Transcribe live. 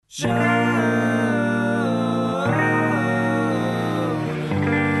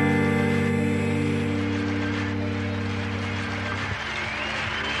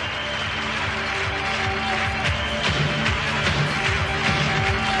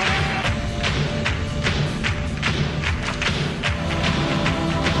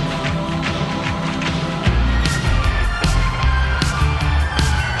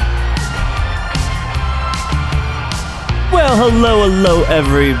Well, hello,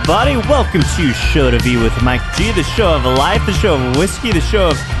 everybody. Welcome to Show to Be with Mike G, the show of life, the show of whiskey, the show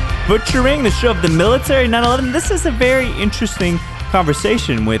of butchering, the show of the military, 9/11. This is a very interesting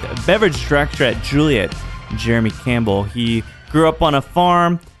conversation with beverage director at Juliet, Jeremy Campbell. He grew up on a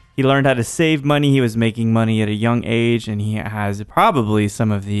farm. He learned how to save money. He was making money at a young age, and he has probably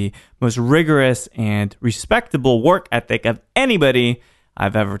some of the most rigorous and respectable work ethic of anybody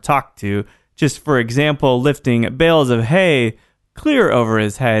I've ever talked to. Just for example, lifting bales of hay clear over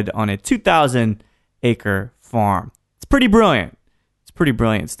his head on a 2,000-acre farm. It's pretty brilliant. It's pretty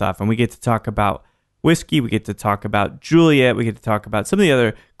brilliant stuff. And we get to talk about whiskey. We get to talk about Juliet. We get to talk about some of the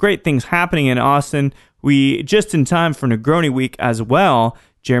other great things happening in Austin. We, just in time for Negroni Week as well,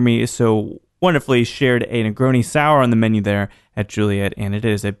 Jeremy so wonderfully shared a Negroni Sour on the menu there at Juliet, and it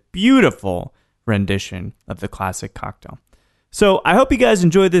is a beautiful rendition of the classic cocktail. So I hope you guys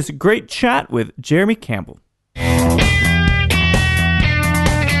enjoyed this great chat with Jeremy Campbell.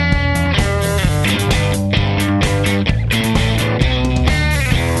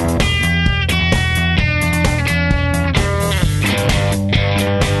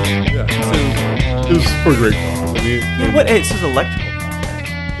 Yeah, it was for great fun. I mean, What? This is electrical.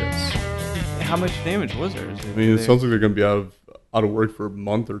 yes. How much damage was there? I mean, it sounds like they're going to be out of work for a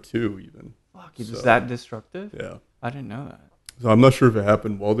month or two, even. Fuck, is that destructive? Yeah. I didn't know that. So I'm not sure if it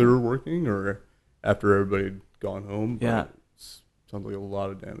happened while they were working or after everybody had gone home. But Yeah. it sounds like a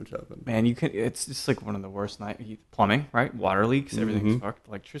lot of damage happened. Man, it's just like one of the worst plumbing, right? Water leaks, everything's fucked.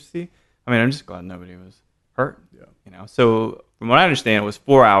 Electricity. I mean, I'm just glad nobody was hurt. Yeah. You know. So from what I understand, it was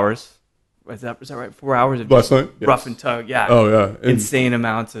 4 hours. Is that right? 4 hours of Last just night? Yes. rough and tug. Yeah. Oh, yeah. And, Insane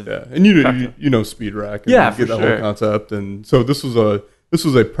amounts of. yeah. And you cocktail. know Speed Rack. And Yeah, you for get that sure. whole concept. And so this was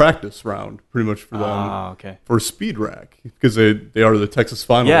a practice round pretty much for them. Oh, okay. For Speed Rack, because they are the Texas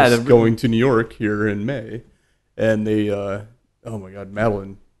finalists Yeah, going to New York here in May, and they oh my God,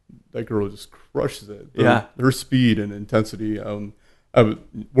 Madeline, that girl just crushes it. Her speed and intensity. I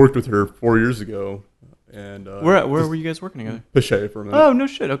worked with her 4 years ago, and Where were you guys working together? Pichet for a minute. Oh, no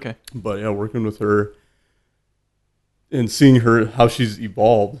shit. Okay. But yeah, working with her and seeing her how she's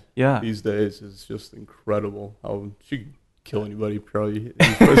evolved Yeah. these days is just incredible. How she can kill anybody probably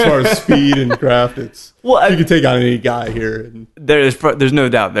as far as speed and craft. You can take on any guy here. And There's no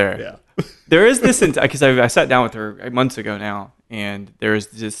doubt there. yeah. There is this because I sat down with her months ago now, and there is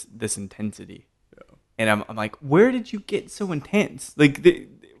just this intensity, and I'm like, where did you get so intense? Like,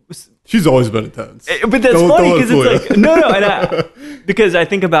 She's always been intense. but that's funny because it's like no, because I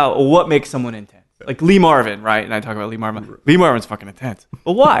think about what makes someone intense. Like Lee Marvin, right? And I talk about Lee Marvin. Lee Marvin's fucking intense.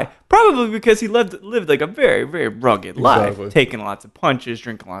 But why? Probably because he lived like a very, very rugged life, taking lots of punches,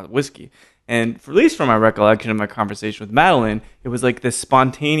 drinking a lot of whiskey. And at least from my recollection of my conversation with Madeline, it was like this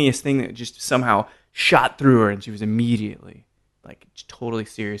spontaneous thing that just somehow shot through her, and she was immediately like totally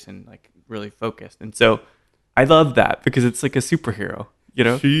serious and like really focused. And so I love that because it's like a superhero, you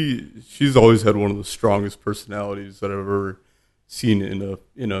know? She's always had one of the strongest personalities that I've ever seen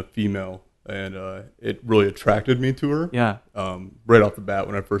in a female. And it really attracted me to her. Yeah. Right off the bat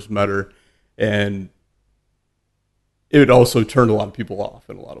when I first met her, and it also turned a lot of people off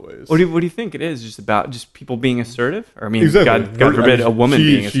in a lot of ways. What do you think it is? Just about just people being assertive, or I mean, Exactly. God forbid, a woman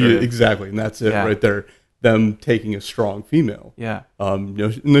being assertive. Exactly, and that's it right there. Them taking a strong female. Yeah. And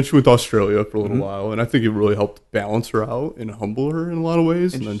then she went to Australia for a little while, and I think it really helped balance her out and humble her in a lot of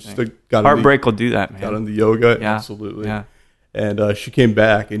ways. And then she got heartbreak will do that, man. Got into yoga, Yeah. absolutely. Yeah. And she came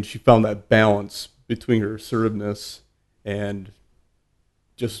back, and she found that balance between her assertiveness and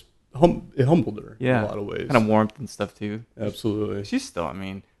just it humbled her in a lot of ways. Kind of warmth and stuff too. Absolutely. She's still. I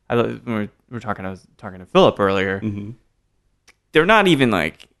mean, when we were talking. I was talking to Philip earlier. Mm-hmm. They're not even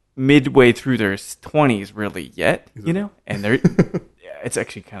like midway through their 20s really yet, you know. And they're. It's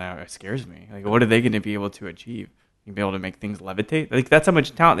actually kind of scares me. Like, what are they going to be able to achieve? You be able to make things levitate. Like, that's how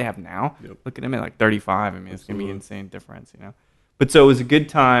much talent they have now. Yep. Look at them at like 35. I mean, it's going to be an insane difference, you know. But so it was a good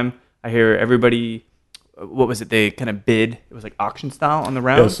time. I hear everybody. What was it? They kind of bid. It was like auction style on the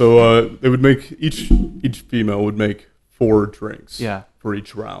round. Yeah. So they would make each female would make 4 drinks. Yeah. For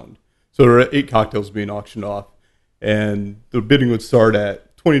each round. So there are 8 cocktails being auctioned off, and the bidding would start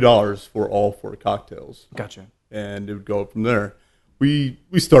at $20 for all 4 cocktails. Gotcha. And it would go up from there. we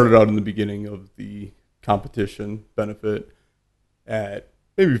started out in the beginning of the competition benefit at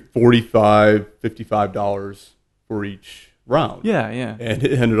maybe $45-$55 for each round. Yeah. And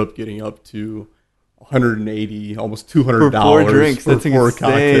it ended up getting up to $180, almost $200 for 4 drinks. for That's 4 insane.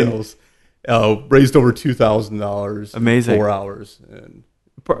 cocktails. Raised over $2,000 Amazing. in 4 hours. And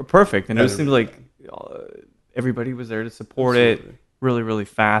perfect. And it seemed like everybody was there to support it really, really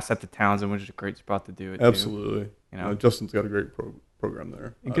fast at the Townsend, which is a great spot to do it. Absolutely. Too. You know, Justin's got a great program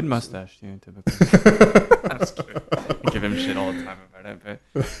there. And good mustache, too, typically. I'm just kidding. I give him shit all the time about it.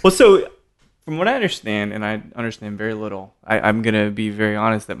 But. Well, so from what I understand, and I understand very little, I'm going to be very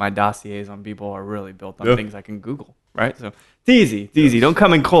honest that my dossiers on people are really built on things I can Google, right? So it's easy. It's easy. Don't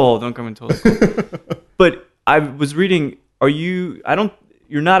come in cold. Don't come in totally cold. But I was reading,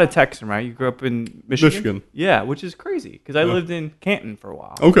 you're not a Texan, right? You grew up in Michigan? Yeah, which is crazy because I lived in Canton for a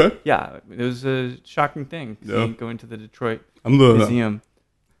while. Okay. Yeah, it was a shocking thing going to the Detroit Museum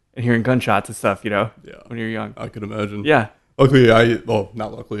and hearing gunshots and stuff, when you're young. I could imagine. Yeah. Luckily,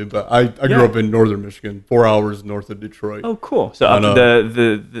 not luckily, but I grew up in northern Michigan, 4 hours north of Detroit. Oh, cool. So up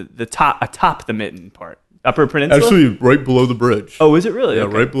the top, atop the Mitten part, Upper Peninsula? Actually, right below the bridge. Oh, is it really? Yeah,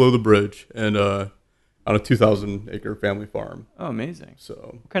 okay. right below the bridge, and on a 2,000-acre family farm. Oh, amazing.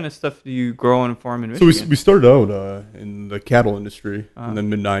 So, what kind of stuff do you grow on a farm in Michigan? So we started out in the cattle industry, and then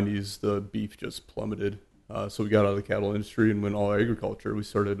mid-'90s, the beef just plummeted. So we got out of the cattle industry and went all agriculture. We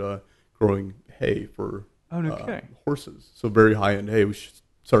started growing hay for horses. So very high-end hay. We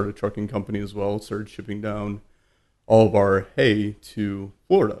started a trucking company as well, started shipping down all of our hay to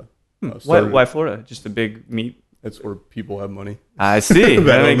Florida. Why Florida? Just a big meat? That's where people have money. I see.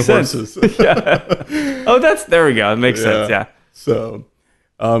 That makes sense. Yeah. Oh, there we go. It makes sense, yeah. So,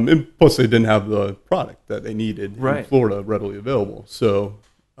 and plus they didn't have the product that they needed in Florida readily available. So,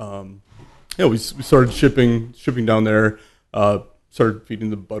 we started shipping down there, started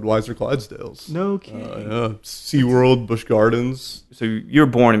feeding the Budweiser Clydesdales. No kidding. SeaWorld, Busch Gardens. So you were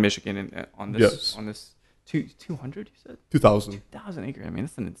born in Michigan on this 200, you said? 2,000. 2,000 acres. I mean,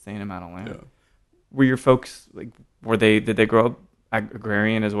 that's an insane amount of land. Yeah. Were your folks, did they grow up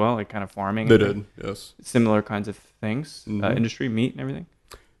agrarian as well, like kind of farming? They did, yes. Similar kinds of things, industry, meat and everything?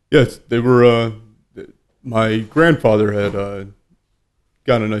 Yes, they were, my grandfather had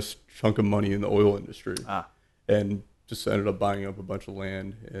gotten a nice chunk of money in the oil industry. And just ended up buying up a bunch of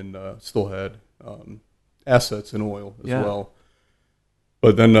land and still had assets in oil as well.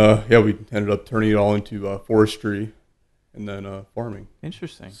 But then, we ended up turning it all into forestry and then farming.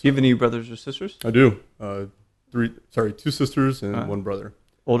 Interesting. Do you have any brothers or sisters? I do. 2 sisters and 1 brother.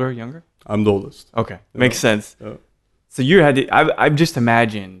 Older, younger? I'm the oldest. Okay, makes sense. Yeah. So you had to, I just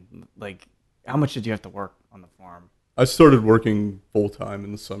imagine, how much did you have to work on the farm? I started working full-time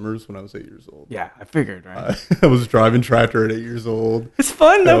in the summers when I was 8 years old. Yeah, I figured, right? I was driving tractor at 8 years old. It's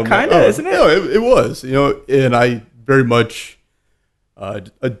fun, though, kind of, isn't it? No, it was. And I very much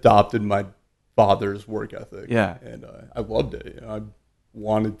adopted my father's work ethic. Yeah. And I loved it. I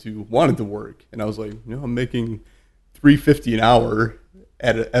wanted to work. And I was like, I'm making $3.50 an hour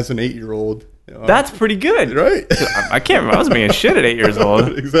as an 8-year-old. That's pretty good. Right? I can't remember. I was making shit at 8 years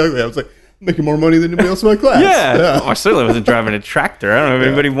old. Exactly. I was like, making more money than anybody else in my class. Yeah. Well, I certainly wasn't driving a tractor. I don't know if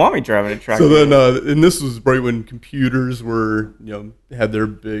anybody want me driving a tractor. So then, and this was right when computers were, had their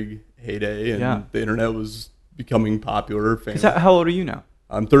big heyday, and the internet was becoming popular. How old are you now?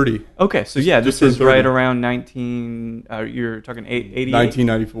 I'm 30. Okay, so this is right around 19. You're talking 88?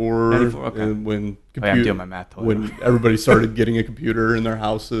 1994. 94. Okay. And when I'm doing my math. When everybody started getting a computer in their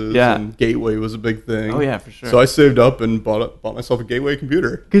houses, and Gateway was a big thing. Oh yeah, for sure. So I saved up and bought myself a Gateway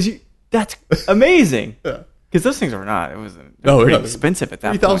computer. That's amazing. Yeah. Because those things are not. It was pretty expensive at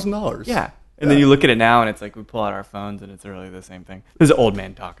that point. $3,000. Yeah. And then you look at it now, and it's like we pull out our phones, and it's really the same thing. This is old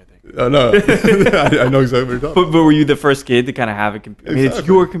man talk, I think. No, I know exactly what you're talking about. But were you the first kid to kind of have a computer? Exactly. I mean, it's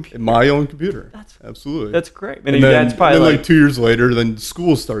your computer. My own computer. Absolutely. That's great. And your dad's probably like 2 years later, then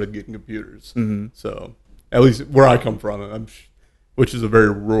schools started getting computers. Mm-hmm. So at least where I come from, which is a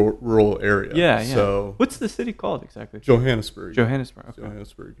very rural area. Yeah. So what's the city called exactly? Johannesburg. Okay.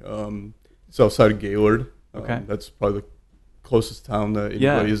 Johannesburg. It's outside of Gaylord. Okay. That's probably the closest town that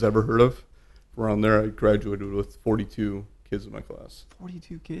anybody has ever heard of. Around there, I graduated with 42 kids in my class.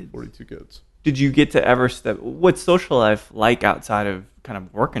 42 kids? 42 kids. Did you get to ever what's social life like outside of kind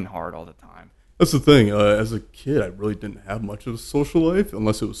of working hard all the time? That's the thing. As a kid, I really didn't have much of a social life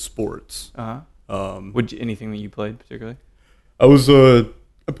unless it was sports. Anything that you played particularly? I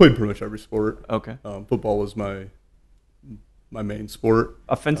played pretty much every sport. Okay. Football was my main sport.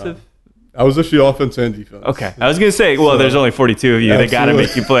 Offensive? I was actually offense and defense. Okay, I was gonna say, well, there's only 42 of you. They got to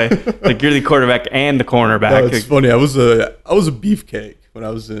make you play. Like you're the quarterback and the cornerback. No, it's funny. I was a beefcake when I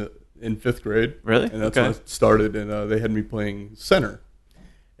was in fifth grade. Really? And that's when I started, and they had me playing center,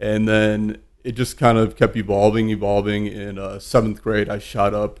 and then it just kind of kept evolving. In seventh grade, I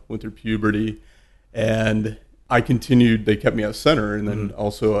shot up, went through puberty, and I continued. They kept me at center, and then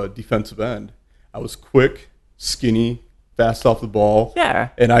also a defensive end. I was quick, skinny, fast off the ball. Yeah.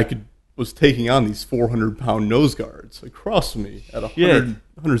 And was taking on these 400-pound nose guards across me at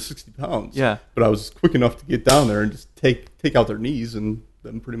 160 pounds. Yeah. But I was quick enough to get down there and just take out their knees and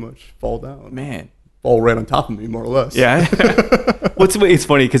then pretty much fall down. Man. Fall right on top of me, more or less. Yeah. It's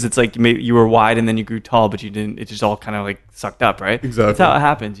funny because it's like maybe you were wide and then you grew tall, but you didn't. It just all kind of like sucked up, right? Exactly. That's how it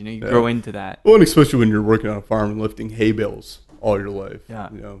happens. You grow into that. Well, and especially when you're working on a farm and lifting hay bales all your life. Yeah.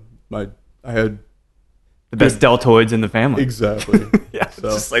 I had the best deltoids in the family. Exactly. Yeah. So.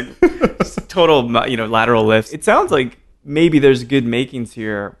 Just like total, lateral lifts. It sounds like maybe there's good makings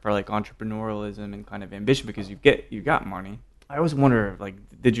here for like entrepreneurialism and kind of ambition because you got money. I always wonder, like,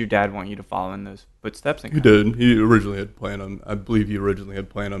 did your dad want you to follow in those footsteps? He did. He originally had planned on. I believe he originally had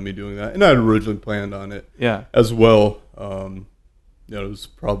planned on me doing that, and I had originally planned on it. Yeah. As well. It was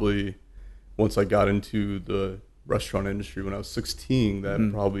probably once I got into the restaurant industry when I was 16 that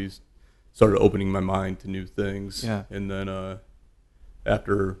probably started opening my mind to new things. Yeah. And then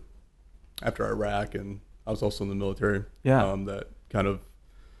after Iraq, and I was also in the military. Yeah. That kind of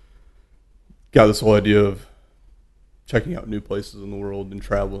got this whole idea of checking out new places in the world and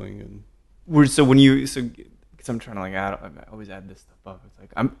traveling. And because I'm trying to I always add this stuff up. It's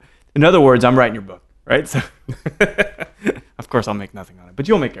like in other words, I'm writing your book, right? So of course I'll make nothing on it, but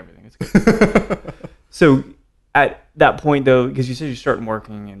you'll make everything. It's good. So at that point though, because you said you started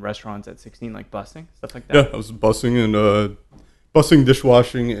working in restaurants at 16, like bussing, stuff like that. Yeah, I was bussing and bussing,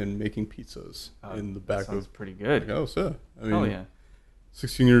 dishwashing, and making pizzas in the back. Sounds pretty good. House, yeah. I mean, oh yeah.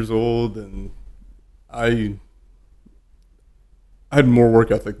 16 years old, and I had more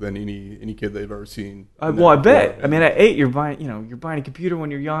work ethic than any kid they've ever seen. Well, I bet. I mean, at 8, you're buying a computer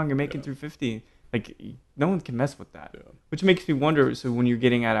when you're young. You're making through 50. Like, no one can mess with that. Yeah. Which makes me wonder. So, when you're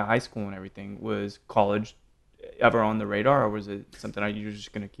getting out of high school and everything, was college ever on the radar, or was it something you were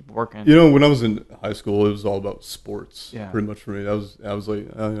just going to keep working? When I was in high school, it was all about sports. Yeah. Pretty much for me. I was like,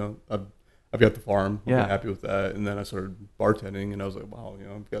 I've got the farm. I'm happy with that. And then I started bartending, and I was like, wow,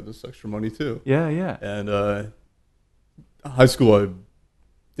 I've got this extra money too. Yeah, yeah. And high school, I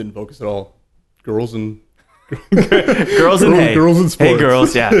didn't focus at all. Girls and girls and sports. Hey,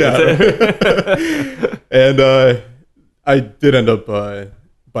 girls, yeah. And I did end up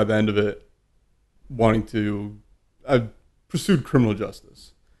by the end of it wanting to. I pursued criminal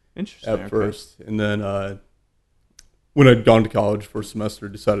justice. Interesting. At first, and then when I'd gone to college for a semester,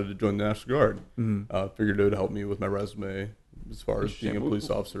 decided to join the National Guard. Figured it would help me with my resume as far as being a police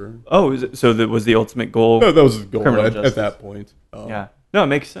officer. Oh, so that was the ultimate goal? No, that was the goal at that point. Yeah. No, it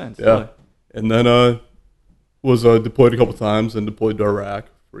makes sense. Yeah. Really. And then was deployed a couple times and deployed to Iraq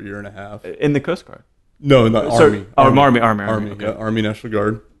for a year and a half. In the Coast Guard? No, in the Army. Army. Okay. Yeah, Army National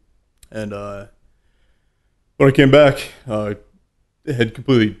Guard. And when I came back, it had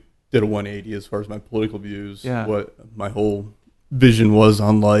completely did a 180 as far as my political views, what my whole vision was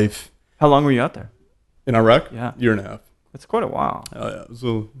on life. How long were you out there? In Iraq? Yeah. Year and a half. That's quite a while. Oh, yeah.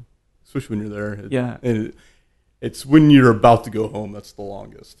 So, especially when you're there. And it's when you're about to go home that's the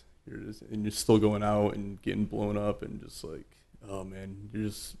longest. You're still going out and getting blown up and just like, oh, man, you're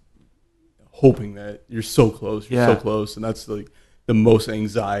just hoping that you're so close. You're so close. And that's like the most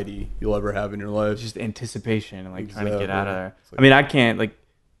anxiety you'll ever have in your life. Just anticipation and like trying to get out of there. Like, I mean, I can't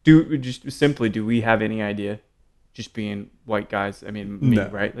do we have any idea? Just being white guys, I mean, me,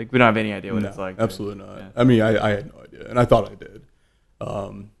 right? Like, we don't have any idea what it's like. Absolutely not. Yeah. I mean, I had no idea, and I thought I did.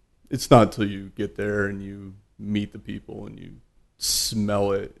 It's not until you get there and you meet the people and you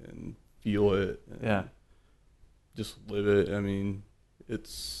smell it and feel it and just live it. I mean,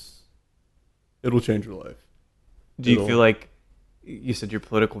 it'll change your life. Do you feel like, you said your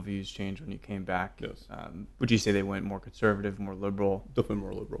political views changed when you came back? Yes. Would you say they went more conservative, more liberal? Definitely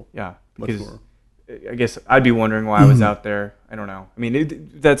more liberal. Yeah. Much more. I guess I'd be wondering why I was out there. I don't know. I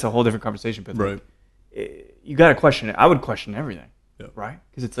mean, that's a whole different conversation. But right. You got to question it. I would question everything, right?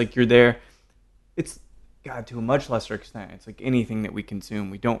 Because it's like you're there. It's, God, to a much lesser extent. It's like anything that we consume,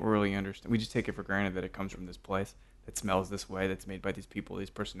 we don't really understand. We just take it for granted that it comes from this place, that smells this way, that's made by these people, these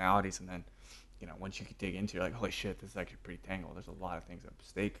personalities. And then, once you dig into it, you're like, holy shit, this is actually pretty tangled. There's a lot of things at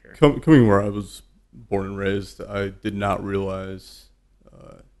stake here. Coming where I was born and raised, I did not realize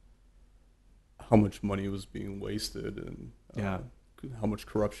how much money was being wasted and how much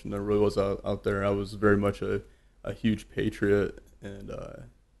corruption there really was out there. I was very much a huge patriot, and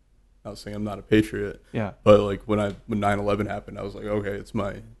not saying I'm not a patriot. Yeah. But like when 9/11 happened, I was like, okay, it's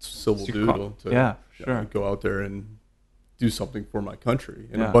my civil duty to go out there and do something for my country.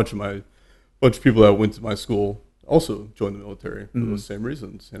 And a bunch of people that went to my school also joined the military for those same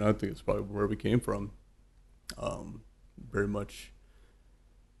reasons. And I think it's probably where we came from. Very much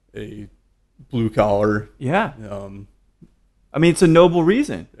a blue collar. Yeah. I mean, it's a noble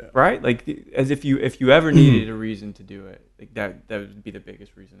reason, right? Like, as if you ever needed a reason to do it, like that would be the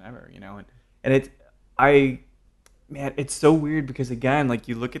biggest reason ever, you know. And it's so weird because again, like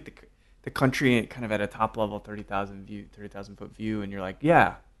you look at the country kind of at a top level, 30,000 foot view, and you're like,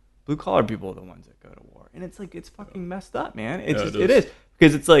 yeah, blue collar people are the ones that go to war, and it's like it's fucking messed up, man. It is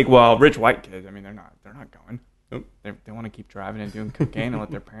because it's like, well, rich white kids, I mean, they're not going. Nope. They want to keep driving and doing cocaine and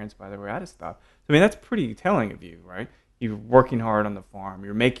let their parents buy their way out of stuff. So, I mean, that's pretty telling of you, right? You're working hard on the farm.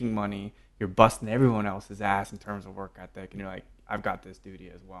 You're making money. You're busting everyone else's ass in terms of work ethic. And you're like, I've got this duty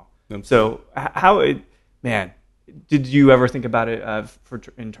as well. So did you ever think about it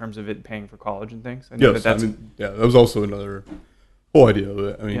in terms of it paying for college and things? Yes. That was also another whole idea of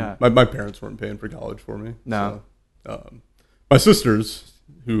it. I mean, my parents weren't paying for college for me. No. So, my sisters,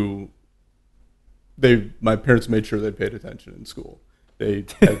 my parents made sure they paid attention in school.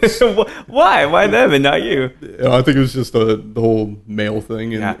 Why them and not you? I think it was just the whole male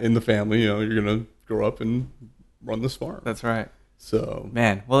thing in the family. You know, you're gonna grow up and run this farm. That's right. So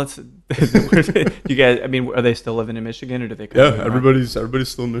man, well, it's you guys. I mean, are they still living in Michigan, or do they? Everybody's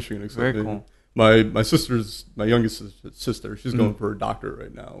still in Michigan except Very me. Cool. My youngest sister, she's going for a doctorate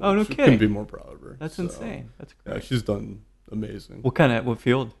right now. Oh, no kidding! Couldn't be more proud of her. That's insane. That's great. Yeah, she's done amazing. What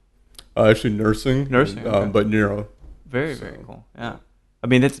field? Actually, nursing. Okay. But neuro. Very cool. Yeah. I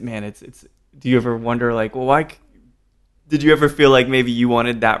mean, it's. Do you ever wonder, like, well, why? Did you ever feel like maybe you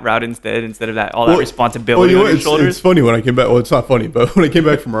wanted that route instead of that that responsibility on your shoulders? It's funny when I came back. Well, it's not funny, but when I came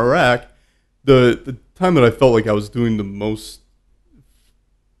back from Iraq, the time that I felt like I was doing the most,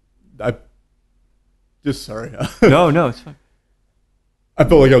 sorry. No, it's fine. I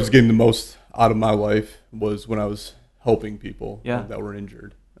felt like I was getting the most out of my life was when I was helping people that were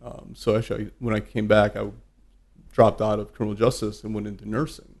injured. So actually, when I came back, I dropped out of criminal justice and went into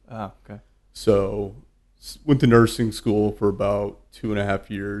nursing. Oh, okay. So went to nursing school for about 2.5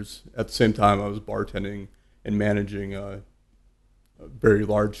 years. At the same time, I was bartending and managing a very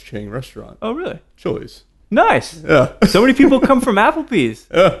large chain restaurant. Oh, really? Chili's. Nice. Yeah. So many people come from Applebee's.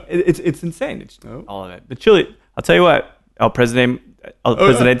 Yeah. It's insane. All of it. But chili, I'll tell you what. El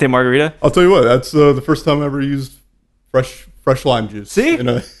Presidente Margarita. I'll tell you what. That's the first time I ever used fresh lime juice. See? In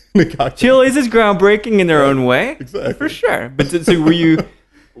a cocktail. Chili's is groundbreaking in their own way. Exactly. For sure. But so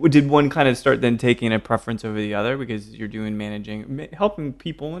did one kind of start then taking a preference over the other because you're doing helping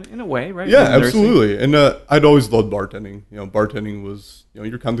people in a way, right? Yeah, absolutely. And I'd always loved bartending. You know, bartending was,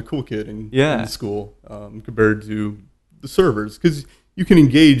 you're kind of the cool kid in school compared to the servers because you can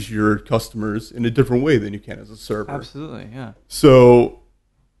engage your customers in a different way than you can as a server. Absolutely, yeah. So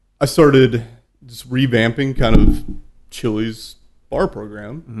I started just revamping kind of Chili's bar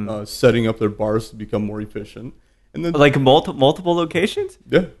program, setting up their bars to become more efficient. And then, like multiple locations?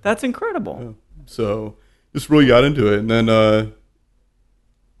 Yeah. That's incredible. Yeah. So just really got into it. And then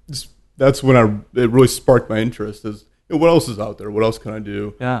that's when it really sparked my interest is, what else is out there? What else can I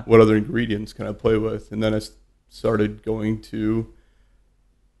do? Yeah. What other ingredients can I play with? And then I started going to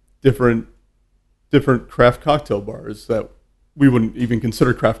different craft cocktail bars that we wouldn't even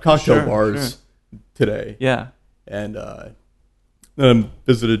consider craft cocktail bars today. Yeah. And then I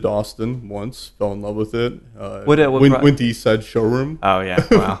visited Austin once, fell in love with it. Went to East Side Showroom. Oh, yeah.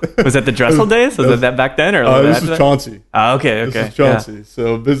 Wow. Was that the Dressel days? Was that back then? Or this is Chauncey. Oh, okay. This is Chauncey. Yeah.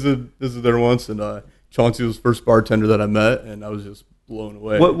 So visited there once, and Chauncey was the first bartender that I met, and I was just blown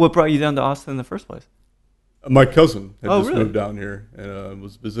away. What brought you down to Austin in the first place? My cousin had just really? moved down here, and I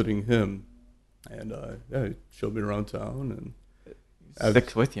was visiting him. And he showed me around town. And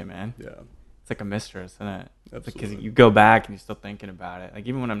sticks with you, man. Yeah. It's like a mistress, isn't it? Absolutely. Because you go back and you're still thinking about it. Like,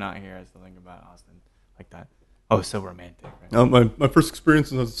 even when I'm not here, I still think about Austin like that. Oh, so romantic. Right? My first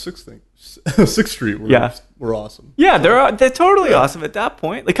experiences on 6th Street were awesome. Yeah, they're totally awesome at that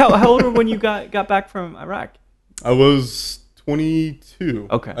point. Like, how old were when you got back from Iraq? I was 22.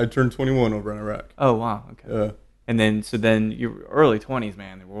 Okay. I turned 21 over in Iraq. Oh, wow. Okay. Yeah. And then your early 20s,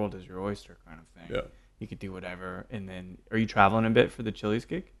 man, the world is your oyster kind of thing. Yeah. You could do whatever. And then, are you traveling a bit for the Chili's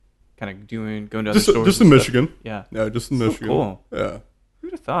gig? Kind of going to other stores? Just in Michigan. Yeah. Yeah, just in Michigan. Cool. Yeah.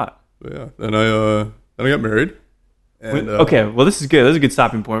 Who'd have thought? But yeah. Then I got married. And, okay, well, this is good. This is a good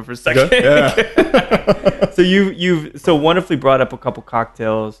stopping point for a second. Okay, yeah. So you've so wonderfully brought up a couple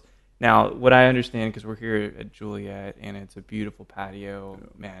cocktails. Now, what I understand, because we're here at Juliet, and it's a beautiful patio,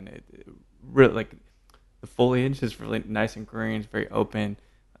 man, it really, like, the foliage is really nice and green. It's very open.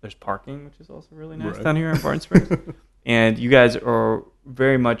 There's parking, which is also really nice down here in Barton Springs. And you guys are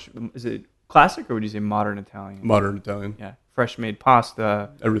very much, is it classic or would you say modern Italian? Modern Italian. Yeah. Fresh made pasta.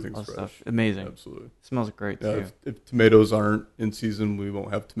 Everything's fresh. Stuff. Amazing. Absolutely. It smells great too. If tomatoes aren't in season, we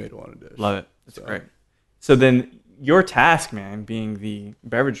won't have tomato on a dish. Love it. That's great. So then your task, man, being the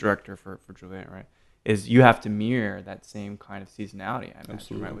beverage director for Juliet, right, is you have to mirror that same kind of seasonality, I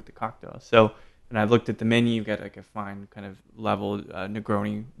imagine, right, with the cocktails. So, and I looked at the menu, you've got like a fine kind of level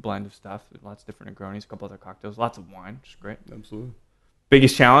Negroni blend of stuff. Lots of different Negronis, a couple other cocktails, lots of wine, which is great. Absolutely.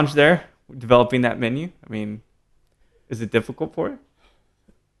 Biggest challenge there, developing that menu? I mean, is it difficult for you?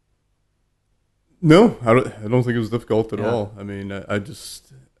 No, I don't think it was difficult at all. I mean, I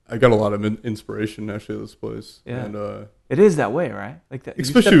got a lot of inspiration actually at this place. Yeah. And, it is that way, right? Like that,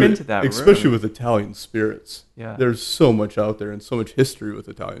 especially you step into that especially room. with Italian spirits. Yeah. There's so much out there and so much history with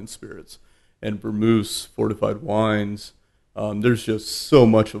Italian spirits and vermouths, fortified wines. There's just so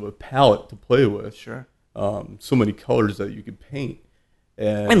much of a palette to play with. Sure. So many colors that you could paint.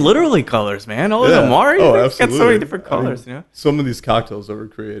 And literally colors, man. All of them are. It's got so many different colors. You know, some of these cocktails that we're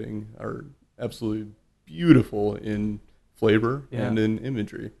creating are absolutely beautiful in flavor and in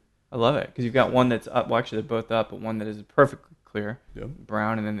imagery. I love it because you've got one that's up. Well, actually, they're both up, but one that is perfectly clear,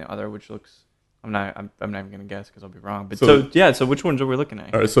 brown, and then the other which looks. I'm not even gonna guess because I'll be wrong. But so which ones are we looking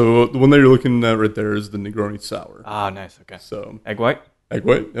at? All right, so the one that you're looking at right there is the Negroni Sour. Ah, nice. Okay. So egg white. Egg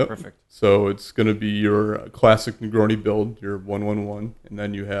white, yep. Perfect. So it's going to be your classic Negroni build, your 1-1-1, and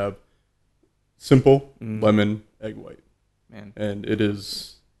then you have simple lemon egg white. Man. And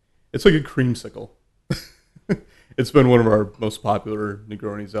it's like a creamsicle. It's been one of our most popular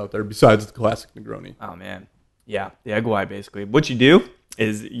Negronis out there, besides the classic Negroni. Oh, man. Yeah, the egg white, basically. What you do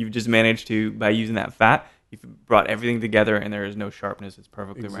is you've just managed to, by using that fat, you've brought everything together, and there is no sharpness. It's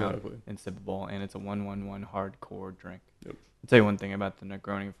perfectly round and sippable, and it's a 1-1-1 hardcore drink. Yep. I'll tell you one thing about the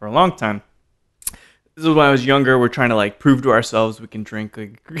Negroni. For a long time, this is when I was younger, we're trying to like prove to ourselves we can drink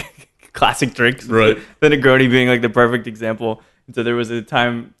like classic drinks. Right. The Negroni being like the perfect example. And so there was a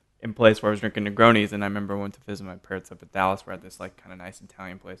time and place where I was drinking Negronis, and I remember I went to visit my parents up at Dallas. We're at this like kind of nice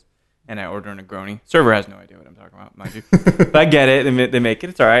Italian place, and I order a Negroni. Server has no idea what I'm talking about, mind you. But I get it. They make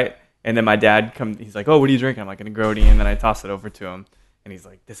it. It's all right. And then my dad comes. He's like, "Oh, what are you drinking?" I'm like, "A Negroni." And then I toss it over to him, and he's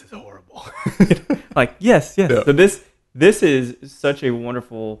like, "This is horrible." Like, yes. Yeah. So this is such a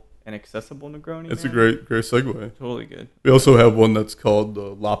wonderful and accessible Negroni. It's a great segue. Totally good. We also have one that's called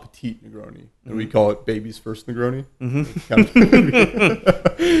the La Petite Negroni, and we call it Baby's First Negroni,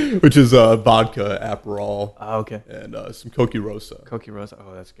 which is vodka, Aperol, okay, and some Coqui Rosa. Coqui Rosa,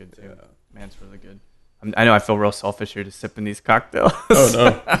 oh, that's good too. Yeah. Man, it's really good. I know I feel real selfish here just sipping these cocktails.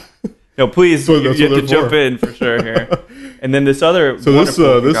 Oh, no. No, please, you have to jump in for sure here. And then this other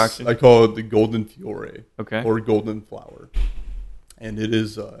this I call it the Golden Fiore, or Golden Flower. And it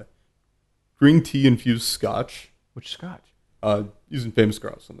is green tea infused scotch. Which scotch? Using Famous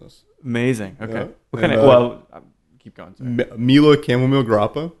Grouse on this. Amazing. Okay. Yeah. What kind of? Keep going. Mila Chamomile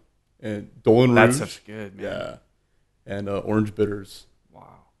Grappa and Dolan Rouge. That's such good, man. Yeah. And orange bitters. Wow.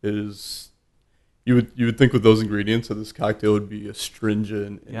 It is. You would think with those ingredients that this cocktail would be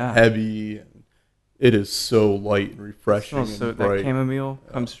astringent and heavy, and it is so light and refreshing. And bright. That chamomile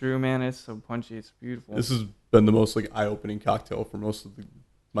comes through, man. It's so punchy. It's beautiful. This has been the most like eye-opening cocktail for most of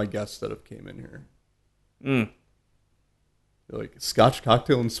my guests that have came in here. Like Scotch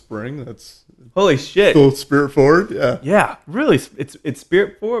cocktail in spring. That's holy shit. Still spirit forward. Yeah. Yeah, really. It's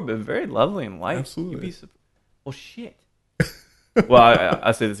spirit forward, but very lovely and light. Absolutely. Well, shit. Well,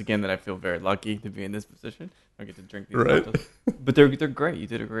 I say this again that I feel very lucky to be in this position. I get to drink these cocktails. But they're great. You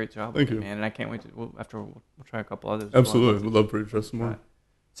did a great job. Thank you, man. And I can't wait to. We'll try a couple others. Absolutely, we'd love for you to try some more. Right.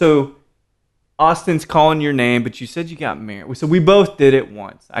 So, Austin's calling your name, but you said you got married. So we both did it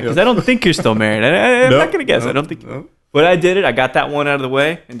once because I don't think you're still married. I'm not gonna guess. I don't think. But I did it. I got that one out of the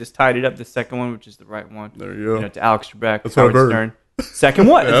way and just tied it up. The second one, which is the right one. There you go. To Alex Trebek, That's Howard Stern. Second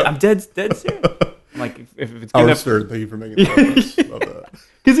one. I'm dead serious. I'm like, if it's good Howard enough. Stern, thank you for making that. Love that.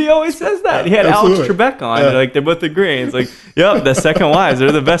 Because he always says that. He had Alex Trebek on. Like, they're both agreeing. It's like, yep, the second wives,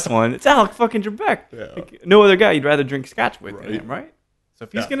 they're the best one. It's Alex fucking Trebek. Yeah. Like, no other guy you'd rather drink scotch with than him, right? So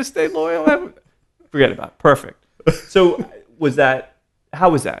if he's going to stay loyal, forget about it. Perfect. So how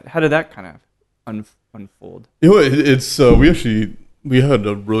was that? How did that kind of unfold? It's we had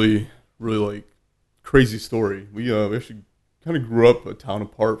a really like crazy story. We actually kind of grew up a town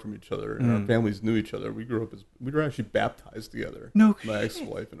apart from each other, and our families knew each other. We were actually baptized together. No My shit.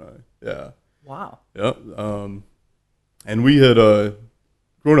 ex-wife and I. Yeah. Wow. Yeah. And we had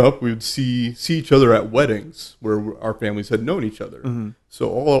grown up. We would see each other at weddings where our families had known each other. So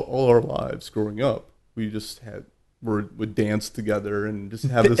all our lives growing up, we just would dance together and just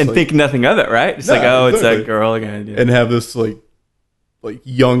have this and think nothing of it, right? It's exactly. It's that girl again, and have this like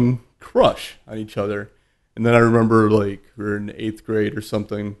young crush on each other. And then I remember like we were in 8th grade or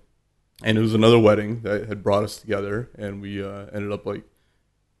something, and it was another wedding that had brought us together, and we ended up like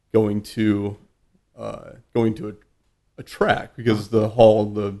going to a track because the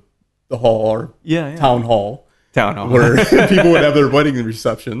town hall where people would have their wedding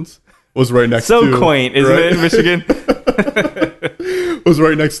receptions was right next to quaint, isn't it, in Michigan? Was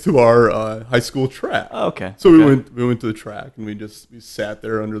right next to our high school track. Oh, okay. So we went to the track and we sat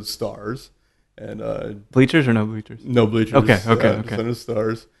there under the stars and bleachers or no bleachers? No bleachers. Okay. Just under the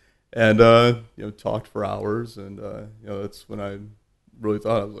stars, and talked for hours, and that's when I really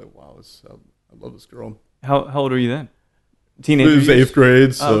thought, I was like, wow, I love this girl. How old were you then? Teenager? It was 8th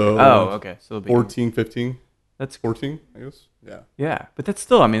grade, so okay, so 14, 15. That's 14, I guess. Yeah, but that's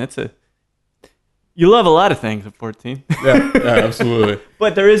still, I mean, you love a lot of things at 14. Yeah, absolutely.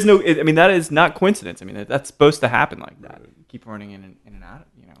 But there is no, I mean, that is not coincidence. I mean, that's supposed to happen like that. Right. Keep running in and out,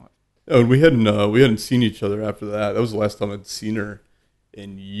 And we hadn't seen each other after that. That was the last time I'd seen her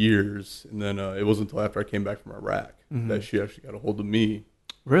in years. And then it wasn't until after I came back from Iraq that she actually got a hold of me.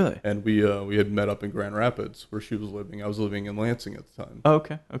 Really? And we had met up in Grand Rapids where she was living. I was living in Lansing at the time. Oh,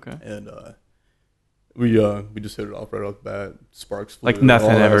 okay. And we just hit it off right off the bat. Sparks flew. Like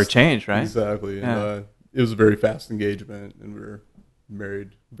nothing ever changed, right? Exactly. Yeah. And it was a very fast engagement, and we were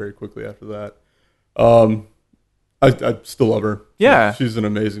married very quickly after that. I still love her. Yeah. She's an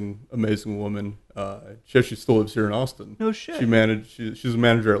amazing woman. She actually still lives here in Austin. No shit. She's a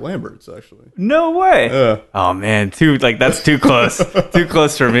manager at Lambert's, actually. No way. Yeah. Oh man, that's too close. Too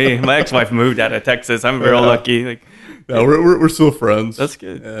close for me. My ex-wife moved out of Texas. I'm real lucky. Like, no, we're still friends. That's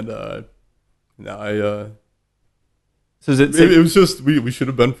good. And so it was just we should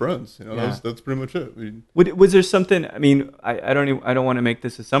have been friends. Yeah. That's pretty much it. Was there something? I mean, I don't want to make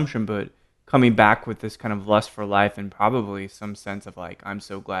this assumption, but coming back with this kind of lust for life and probably some sense of like, I'm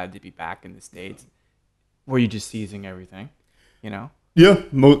so glad to be back in the States. Were you just seizing everything? Yeah,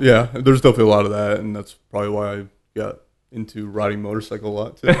 there's definitely a lot of that, and that's probably why I got into riding motorcycle a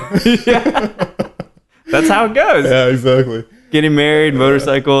lot too. Yeah, that's how it goes. Yeah, exactly. Getting married,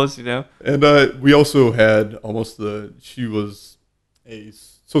 motorcycles, And we also had she was a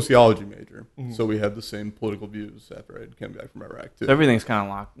sociology major, so we had the same political views after I had come back from Iraq too. So everything's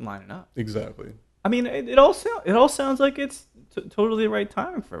kind of lining up. Exactly. I mean, it all sounds like it's totally the right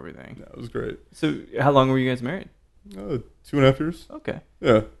timing for everything. Yeah, it was great. So how long were you guys married? 2.5 years. Okay.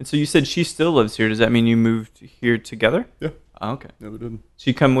 Yeah. And so you said she still lives here. Does that mean you moved here together? Yeah. Oh, okay. Yeah, we did.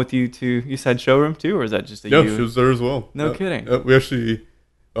 She come with you to you said showroom too, or is that just Yeah, she was there as well. No kidding. We actually,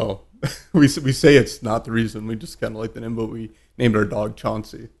 we say it's not the reason. We just kind of like the name, but we named our dog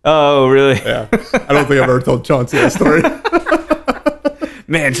Chauncey. Oh, really? Yeah. I don't think I've ever told Chauncey that story.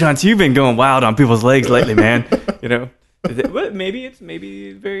 Man, Chauncey, you've been going wild on people's legs lately, man. Maybe it's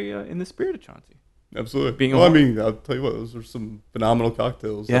very in the spirit of Chauncey. Absolutely. I mean, I'll tell you what, those are some phenomenal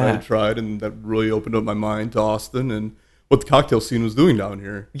cocktails that I had tried, and that really opened up my mind to Austin and what the cocktail scene was doing down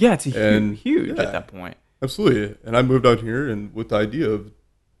here. Yeah, it's huge at that point. Absolutely. And I moved out here and with the idea of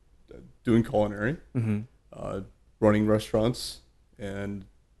doing culinary, running restaurants, and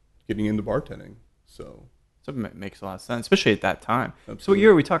getting into bartending. So it makes a lot of sense, especially at that time. Absolutely. So what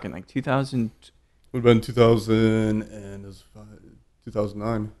year are we talking? Like 2000? Would have been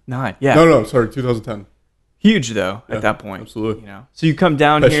 2009. 9, yeah. No, sorry, 2010. Huge though at that point. Absolutely. So you come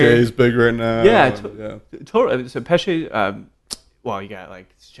down Péché here. is big right now. Yeah, totally. So Péché, well, you got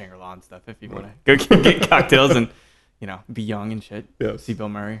like Shangri-La and stuff if you want to go get cocktails and be young and shit. Yes. See Bill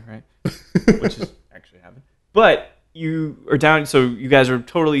Murray, right? Which is actually happened. But you are down, so you guys are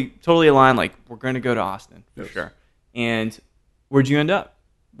totally aligned. Like, we're going to go to Austin for sure. And where'd you end up?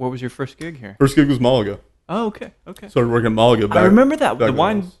 What was your first gig here? First gig was Malaga. Oh, okay. Started working at Malaga. I remember that. The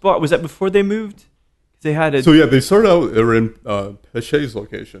wine bar, was that before they moved? They had a... So yeah, they started out, they were in Péché's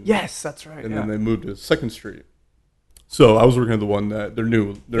location. Yes, that's right. And then they moved to 2nd Street. So I was working at the one that, their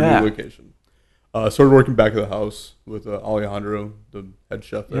new location. Started working back at the house with Alejandro, the head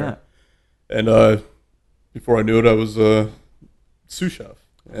chef there. Yeah. And before I knew it, I was a sous chef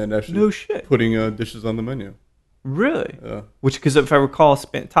and actually putting dishes on the menu. Really? Yeah. Which, because if I recall,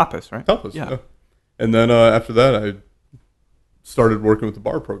 tapas, right? Tapas, yeah. And then after that, I started working with the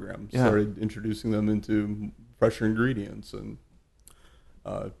bar program. Started introducing them into fresher ingredients, and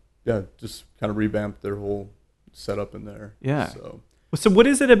just kind of revamped their whole setup in there. Yeah. So what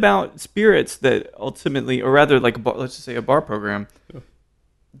is it about spirits that ultimately, or rather like let's just say a bar program,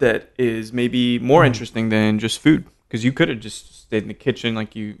 that is maybe more interesting than just food? Because you could have just stayed in the kitchen,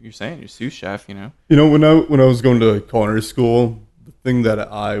 like you're saying, you're sous chef, you know? You know, when I was going to culinary school, the thing that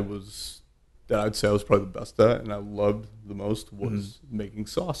I'd say I was probably the best at and I loved the most was making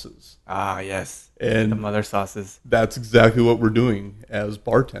sauces. Ah, yes. And the mother sauces. That's exactly what we're doing as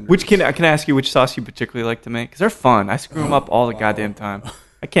bartenders. Which can I ask you which sauce you particularly like to make? Because they're fun. I screw them up all the goddamn time.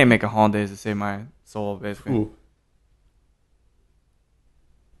 I can't make a hollandaise to save my soul, basically. Ooh.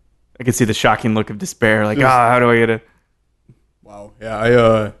 I can see the shocking look of despair. Like, how do I get it? Wow.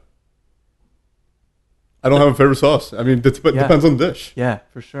 Yeah, I don't have a favorite sauce. I mean, it depends on the dish. Yeah,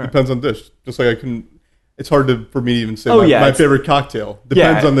 for sure. Depends on the dish. Just like it's hard for me to even say my favorite cocktail.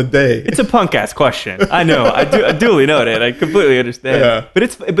 Depends on the day. It's a punk ass question. I know. I duly note it. I completely understand. Yeah.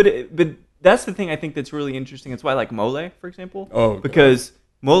 But that's the thing I think that's really interesting. It's why I like mole, for example. Oh, because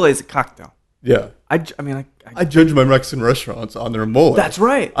mole is a cocktail. Yeah. I judge my Mexican restaurants on their mole. That's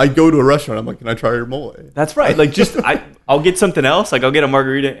right. I go to a restaurant. I'm like, can I try your mole? That's right. Like, I'll get something else. Like, I'll get a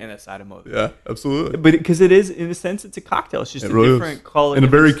margarita and a side of mole. Yeah, absolutely. But because it is, in a sense, it's a cocktail. It's just different color. And a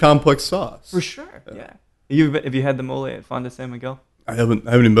very complex sauce. For sure. Yeah. Have you had the mole at Fonda San Miguel? I haven't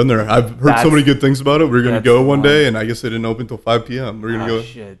even been there. I've heard so many good things about it. We're going to go one day, and I guess they didn't open until 5 p.m. We're going to go.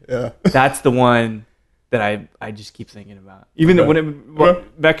 Shit. Yeah. That's the one that I just keep thinking about. Even though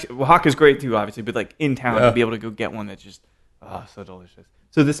Oaxaca's great too, obviously, but like in town to be able to go get one that's just so delicious.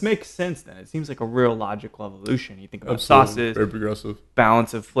 So this makes sense then. It seems like a real logical evolution. You think about sauces, very progressive,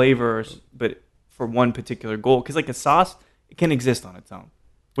 balance of flavors, but for one particular goal. Because like a sauce, it can exist on its own.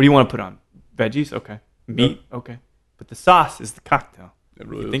 What do you want to put on? Veggies, okay. Meat, okay. But the sauce is the cocktail. It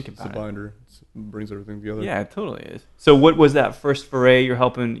really is. It's a binder. It brings everything together. Yeah, it totally is. So what was that first foray you're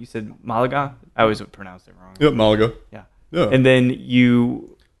helping? You said Malaga? I always pronounced it wrong. Yep, Malaga. Yeah. And then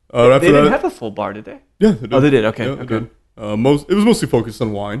you... they didn't have a full bar, did they? Yeah, they did. Oh, they did? Okay. Yeah, okay. They did. It was mostly focused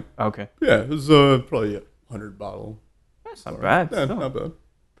on wine. Okay. Yeah, it was probably a 100 bottle. That's not bad. Yeah, not bad.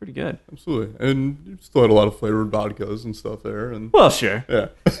 Pretty good. Absolutely. And you still had a lot of flavored vodkas and stuff there. And well, sure. Yeah.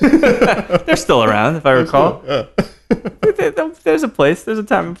 They're still around, if I recall. Yeah. There's a place. There's a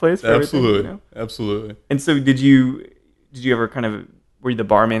time and place for absolutely. everything. You know? Absolutely. And so did you ever kind of, were you the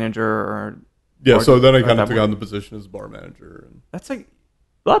bar manager or? Yeah, so then I kind of took on the position as bar manager. And that's like,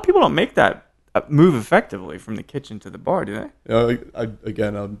 a lot of people don't make that move effectively from the kitchen to the bar, do they? Yeah,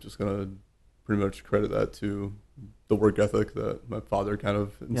 I'm just going to pretty much credit that to the work ethic that my father kind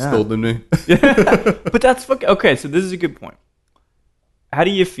of instilled in me. But that's okay. So this is a good point. How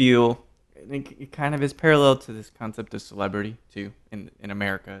do you feel? I think it kind of is parallel to this concept of celebrity too, in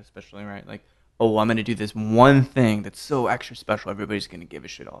America especially, right? Like, oh, I'm going to do this one thing that's so extra special. Everybody's going to give a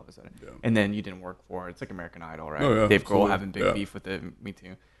shit all of a sudden, and then you didn't work for it. It's like American Idol, right? Oh, yeah, Dave Grohl having big beef with it. Me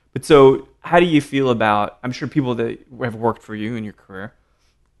too. But so, how do you feel about? I'm sure people that have worked for you in your career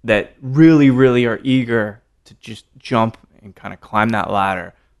that really, really are eager to just jump and kind of climb that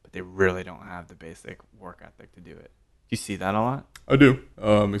ladder, but they really don't have the basic work ethic to do it. Do you see that a lot? I do,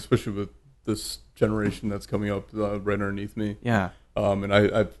 especially with this generation that's coming up right underneath me. Yeah. And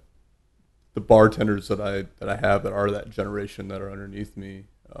I've the bartenders that I have that are that generation that are underneath me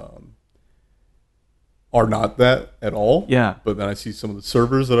are not that at all. Yeah. But then I see some of the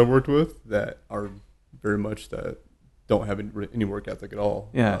servers that I've worked with that are very much that don't have any work ethic at all.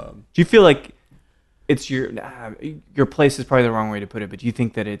 Yeah. Do you feel like it's your place is probably the wrong way to put it, but do you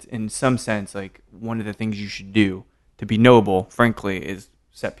think that it's in some sense like one of the things you should do to be noble, frankly, is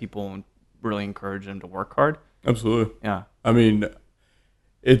set people and really encourage them to work hard? Absolutely. Yeah. I mean,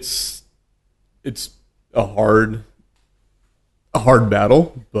 it's a hard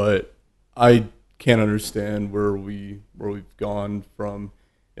battle, but I can't understand where we've gone from.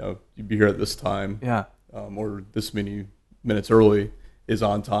 You'd be here at this time, or this many minutes early is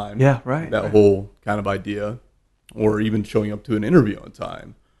on time. Yeah, right. That whole kind of idea, or even showing up to an interview on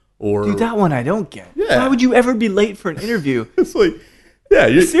time, or dude, that one I don't get. Yeah. Why would you ever be late for an interview? It's like, yeah,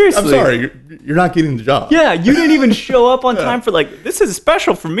 seriously. I'm sorry, you're not getting the job. Yeah, you didn't even show up on time for like, this is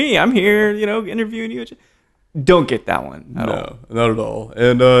special for me. I'm here, interviewing you. Don't get that one at all. No, not at all.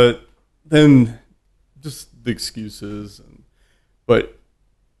 And then just the excuses, but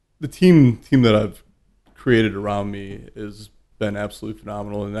the team that I've created around me has been absolutely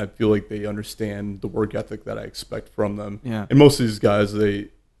phenomenal, and I feel like they understand the work ethic that I expect from them. Yeah. And most of these guys, they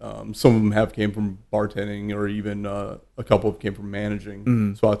some of them have came from bartending, or even a couple have came from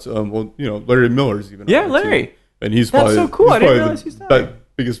managing spots. Larry Miller's even. Yeah, Larry. Too. And that's so cool. I didn't realize he's the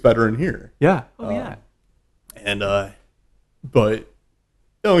biggest veteran here. Yeah. Oh yeah. And but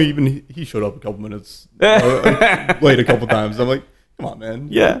even he showed up a couple minutes late a couple times. I'm like, come on, man.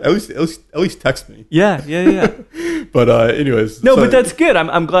 Yeah. At least text me. Yeah. But anyways. No, but that's good.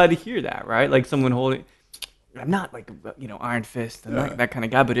 I'm glad to hear that, right? Like someone holding. I'm not like Iron Fist and that kind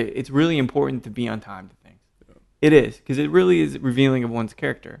of guy, but it's really important to be on time to things. Yeah. It is, because it really is revealing of one's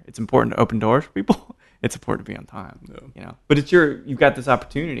character. It's important to open doors for people. It's important to be on time. Yeah. But you've got this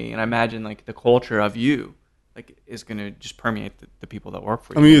opportunity, and I imagine like the culture of you like is gonna just permeate the people that work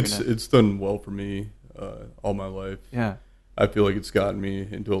for you. I mean, it's done well for me all my life. Yeah. I feel like it's gotten me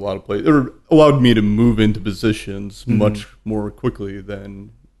into a lot of places, or allowed me to move into positions much more quickly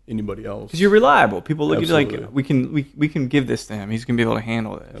than anybody else. Because you're reliable. People look at you like we can give this to him. He's gonna be able to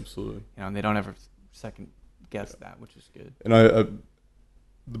handle this. Absolutely. And they don't ever second guess that, which is good. And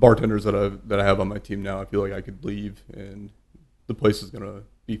the bartenders that I have on my team now, I feel like I could leave and the place is gonna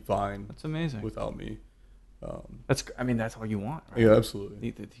be fine. That's amazing. Without me. That's all you want, right? Yeah,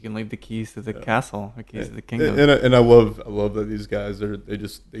 absolutely. You can leave the keys to the castle, the keys to the kingdom. And I love that these guys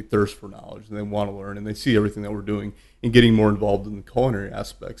they thirst for knowledge and they want to learn and they see everything that we're doing and getting more involved in the culinary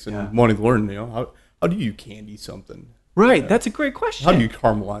aspects and wanting to learn. How do you candy something? Right, that's a great question. How do you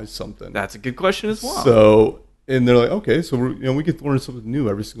caramelize something? That's a good question as well. So, and they're like, okay, so we get to learn something new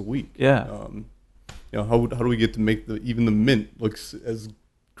every single week. Yeah. How do we get to make even the mint looks as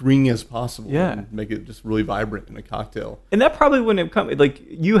green as possible and make it just really vibrant in a cocktail? And that probably wouldn't have come, like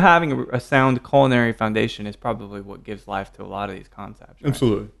you having a sound culinary foundation is probably what gives life to a lot of these concepts. Right?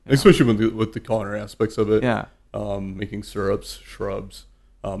 Absolutely. Especially with the culinary aspects of it. Yeah. Making syrups, shrubs,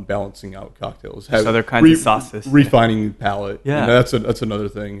 balancing out cocktails. Other kinds of sauces. Refining the palate. Yeah. That's another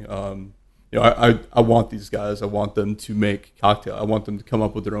thing. I want these guys. I want them to make cocktail. I want them to come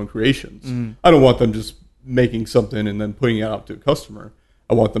up with their own creations. I don't want them just making something and then putting it out to a customer.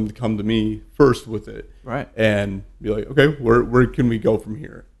 I want them to come to me first with it, right? And be like, okay, where can we go from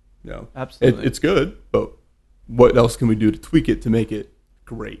here? Absolutely, it's good, but what else can we do to tweak it to make it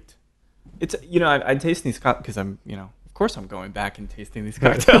great? It's I taste these because I'm of course I'm going back and tasting these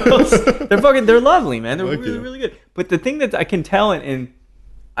cocktails. They're lovely, man. They're really good. But the thing that I can tell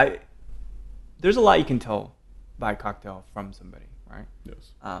there's a lot you can tell by a cocktail from somebody, right?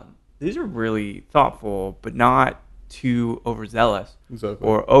 Yes. These are really thoughtful, but not too overzealous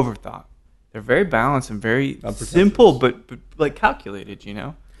or overthought. They're very balanced and very simple, but like calculated.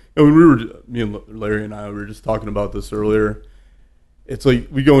 And me and Larry and I were just talking about this earlier. It's like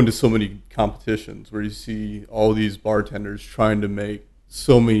we go into so many competitions where you see all these bartenders trying to make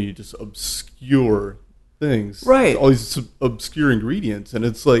so many just obscure things, right? All these obscure ingredients, and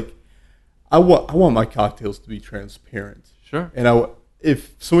it's like I want my cocktails to be transparent. Sure. And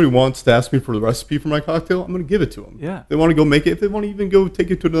if somebody wants to ask me for the recipe for my cocktail, I'm going to give it to them. Yeah. If they want to go make it, if they want to even go take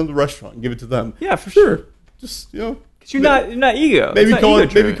it to another restaurant and give it to them. Yeah, for sure. Just, because you're not ego. Maybe call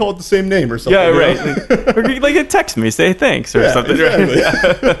it the same name or something. Yeah, right. Like text me, say thanks or something. Exactly.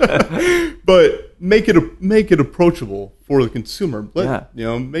 Right? But make it approachable for the consumer.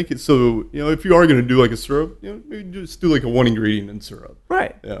 Make it so, if you are going to do like a syrup, maybe just do like a one ingredient in syrup.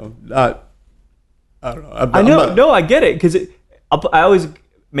 Right. Not, I don't know. No, I get it because I always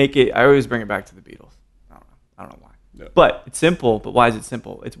bring it back to the Beatles. I don't know why. Yeah. But it's simple. But why is it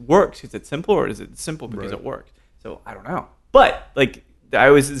simple? It works because it's simple, or is it simple because it works? So I don't know. But like I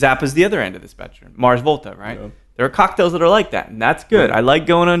always Zappa's the other end of the spectrum. Mars Volta, right? Yeah. There are cocktails that are like that, and that's good. Yeah. I like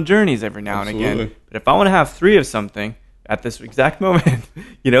going on journeys every now and again. But if I want to have 3 of something at this exact moment,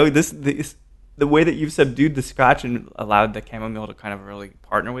 the way that you've subdued the scotch and allowed the chamomile to kind of really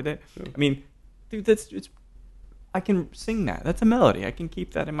partner with it. Yeah. I mean, dude, I can sing that. That's a melody. I can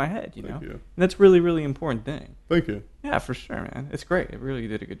keep that in my head, Thank you. And that's really, really important thing. Thank you. Yeah, for sure, man. It's great. It really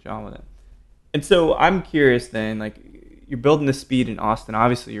did a good job with it. And so I'm curious then, like, you're building the speed in Austin.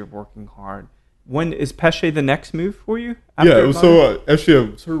 Obviously, you're working hard. When is Peche the next move for you? So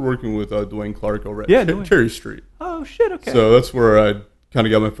actually I started working with Dwayne Clark over at Cherry Street. Oh, shit, okay. So that's where I kind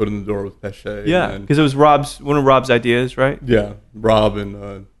of got my foot in the door with Peche. Yeah, because it was one of Rob's ideas, right? Yeah, Rob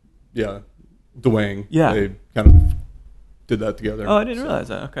and, Dwayne. Yeah. They kind of did that together. Oh, I didn't realize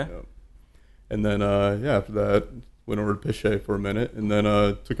that. Okay. Yeah. And then, after that, went over to Peche for a minute, and then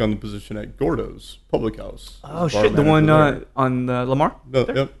took on the position at Gordo's Public House. Oh, shit. The one on Lamar? No,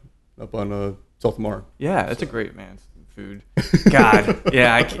 yep. Up on South Lamar. Yeah, that's a great, food. God.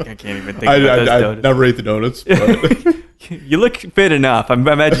 Yeah, I can't even think about those donuts. I never ate the donuts, but... You look fit enough. I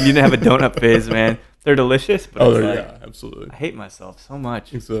imagine you didn't have a donut phase, man. They're delicious, but yeah, absolutely. I hate myself so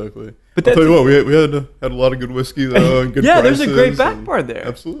much. Exactly. But I'll tell you what, we had a lot of good whiskey though, and good yeah, prices, there's a great back bar there.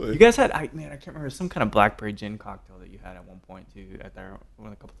 Absolutely. You guys had, I can't remember, some kind of blackberry gin cocktail that you had at one point too. At there,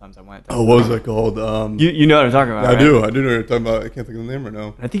 a couple times I went. Oh, what was that called? You know what I'm talking about? I right? do. I do know what you're talking about. I can't think of the name right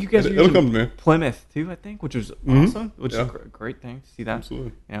now. I think you guys it'll come to me. Plymouth too, I think, which was awesome, which is a great thing to see that.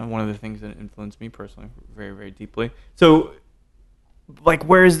 Absolutely. You know, one of the things that influenced me personally very, very deeply. So, like,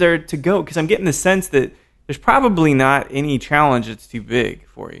 where is there to go? Because I'm getting the sense that there's probably not any challenge that's too big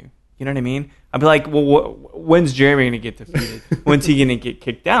for you. You know what I mean? I'd be like, well, when's Jeremy going to get defeated? When's he going to get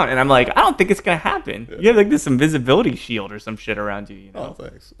kicked out? And I'm like, I don't think it's going to happen. Yeah. You have like this invisibility shield or some shit around you. You know? Oh,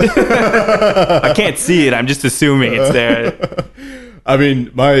 thanks. I can't see it. I'm just assuming it's there. I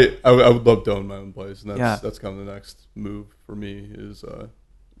mean, I would love to own my own place, and that's kind of the next move for me is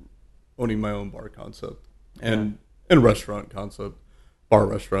owning my own bar concept and restaurant concept, bar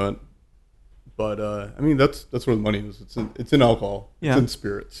restaurant. But I mean, that's where the money is. It's in alcohol. Yeah. It's in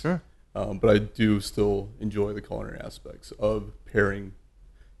spirits. Sure. But I do still enjoy the culinary aspects of pairing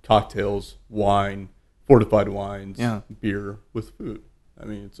cocktails, wine, fortified wines, beer with food. I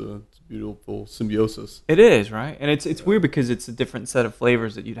mean, it's a beautiful symbiosis. It is, right? And it's weird because it's a different set of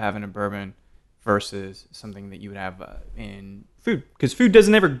flavors that you'd have in a bourbon versus something that you would have in food. Because food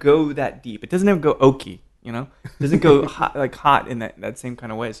doesn't ever go that deep. It doesn't ever go oaky, you know? It doesn't go hot in that same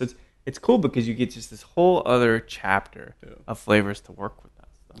kind of way. So it's cool because you get just this whole other chapter of flavors to work with that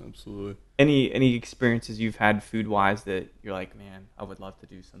stuff. Absolutely. Any experiences you've had food-wise that you're like, man, I would love to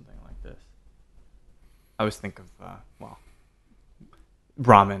do something like this? I always think of,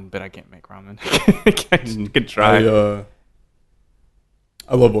 ramen, but I can't make ramen. I could try.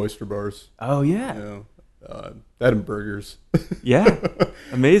 I love oyster bars. Oh, yeah. You know, that and burgers. Yeah.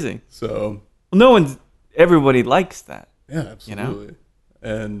 Amazing. So. Well, everybody likes that. Yeah, absolutely. You know?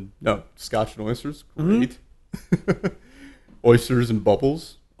 And no, scotch and oysters, great. Oysters and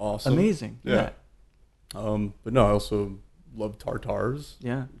bubbles, awesome. Amazing. Yeah. But no, I also love tartars.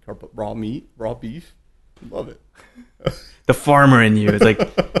 Yeah. Raw meat, raw beef. Love it. The farmer in you is like,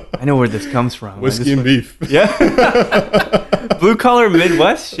 I know where this comes from. Whiskey and beef. Yeah. Blue collar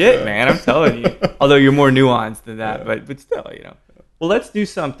Midwest shit, man. I'm telling you. Although you're more nuanced than that, but still, you know. Well, let's do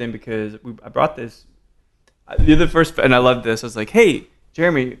something because I brought this. You're the first, and I love this. I was like, hey,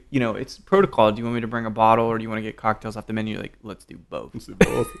 Jeremy, you know, it's protocol. Do you want me to bring a bottle or do you want to get cocktails off the menu? Like, let's do both. Let's do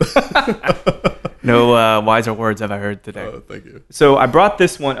both. No wiser words have I heard today. Oh, thank you. So I brought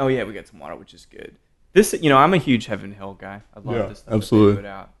this one. Oh, yeah, we got some water, which is good. This, you know, I'm a huge Heaven Hill guy. I love this stuff absolutely. that they put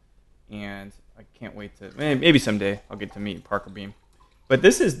out. And I can't wait to, maybe someday I'll get to meet Parker Beam. But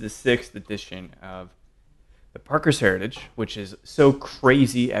this is the 6th edition of the Parker's Heritage, which is so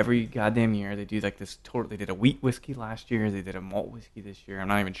crazy every goddamn year. They do like this they did a wheat whiskey last year. They did a malt whiskey this year. I'm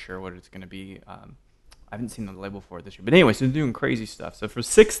not even sure what it's going to be. I haven't seen the label for it this year. But anyway, so they're doing crazy stuff. So for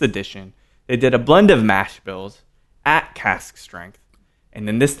 6th edition, they did a blend of mash bills at cask strength. And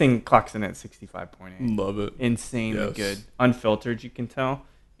then this thing clocks in at 65.8. Love it. Insanely good. Unfiltered, you can tell.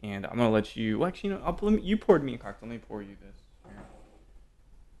 And I'm going to let you... Well, actually, you know, you poured me a cocktail. Let me pour you this.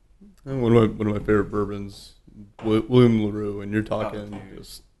 One of my favorite bourbons, William LaRue, and you're talking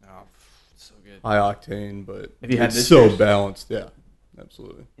just so good. High octane, but it's so balanced. Yeah,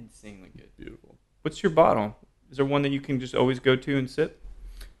 absolutely. Insanely good. Beautiful. What's your bottle? Is there one that you can just always go to and sip?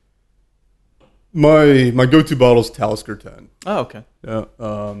 My go-to bottle is Talisker 10. Oh, okay. Yeah,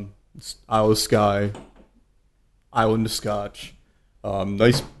 it's Isle of Skye, Island of Scotch.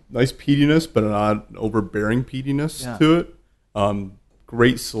 Nice peatiness, but not overbearing peatiness to it.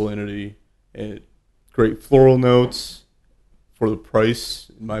 Great salinity and great floral notes. For the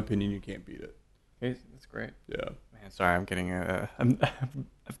price, in my opinion, you can't beat it. Okay, that's great. Yeah. Man, sorry, I'm getting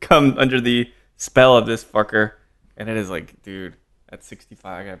I've come under the spell of this fucker, and it is like, dude, at 65,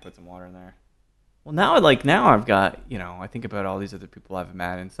 I gotta put some water in there. Well, now I've got, you know, I think about all these other people I've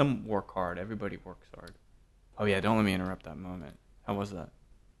met, and some work hard. Everybody works hard. Oh yeah, don't let me interrupt that moment. How was that?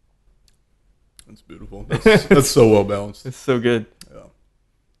 That's beautiful. That's so well balanced. It's so good. Yeah.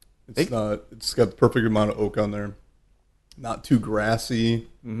 It's got the perfect amount of oak on there. Not too grassy.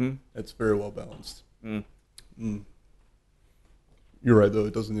 Mm-hmm. It's very well balanced. You're right, though.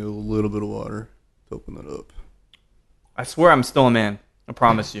 It does need a little bit of water to open that up. I swear I'm still a man. I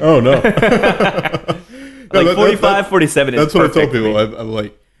promise you. Oh, no. Like 45, 47 is that's what I tell perfect people. I'm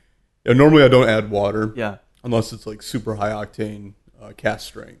like, normally I don't add water. Yeah. Unless it's like super high octane cask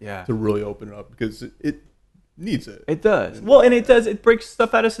strength to really open it up because it needs it. It does. Well, and it does. It breaks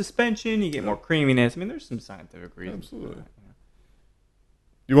stuff out of suspension. You get more creaminess. I mean, there's some scientific reasons. Absolutely.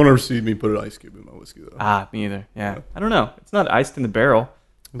 You won't ever see me put an ice cube in my whiskey, though. Me either. Yeah. I don't know. It's not iced in the barrel.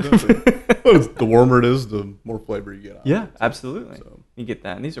 Exactly. But the warmer it is, the more flavor you get out of it. Absolutely. So. You get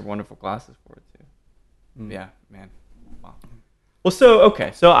that. And these are wonderful glasses for it, too. Yeah, man. Wow. Well, so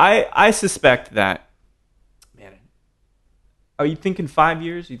I suspect that, man, are you thinking 5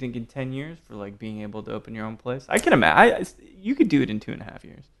 years? Are you thinking 10 years for like being able to open your own place? I can imagine. You could do it in 2.5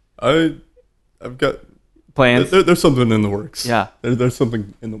 years. I've got plans. There's something in the works. Yeah. There's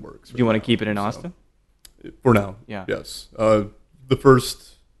something in the works. Do you want to keep it in Austin? For now. Yeah. Yes. The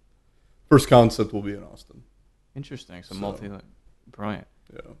first concept will be in Austin. Interesting. So brilliant.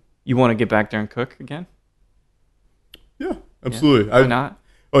 Yeah. You want to get back there and cook again? Yeah, absolutely. Yeah. Why not?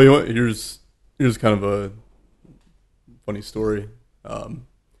 Oh, you know what? Here's kind of a funny story.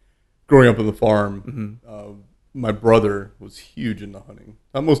 Growing up on the farm, my brother was huge into hunting.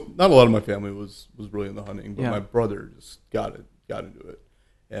 Not a lot of my family was really into hunting, but my brother just got into it.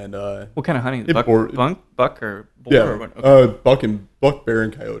 And what kind of hunting? Buck or boar? Yeah, or what? Okay. Buck, bear,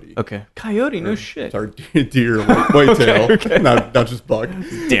 and coyote. Okay, coyote, no shit. Sorry, deer, whitetail, okay. not just buck.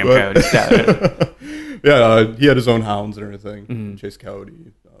 Damn coyote. Yeah, he had his own hounds and everything. Chase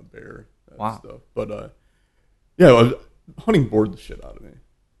coyote, bear, stuff. But hunting bored the shit out of me.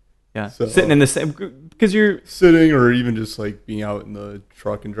 Yeah, so, sitting in the same because you're sitting, or even just like being out in the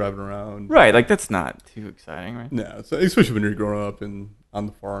truck and driving around. Right, like that's not too exciting, right? No, especially when you're growing up and on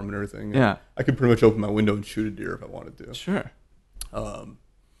the farm and everything. Yeah, I could pretty much open my window and shoot a deer if I wanted to. Sure. But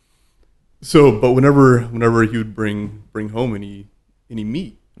whenever he would bring home any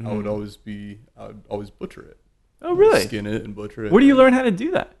meat, I would always butcher it. Oh, really? Skin it and butcher it. Where do you learn how to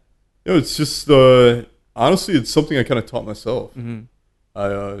do that? It's just honestly, it's something I kind of taught myself.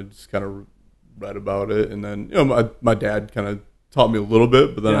 I just kind of read about it, and then my dad kind of taught me a little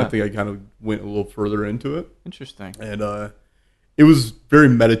bit, but then I think I kind of went a little further into it. Interesting. And it was very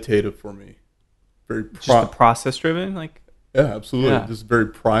meditative for me. Just the process driven, like. Yeah, absolutely. Yeah. Just very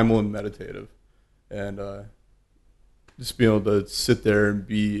primal and meditative, and just being able to sit there and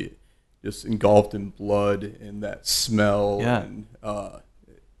be just engulfed in blood and that smell. Yeah. And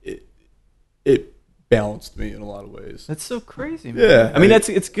it balanced me in a lot of ways. That's so crazy, man. Yeah. I mean,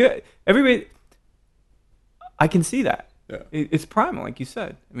 it's good. Everybody, I can see that. Yeah. It's primal, like you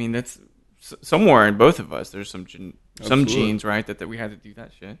said. I mean, that's somewhere in both of us. There's some genes, right, that we had to do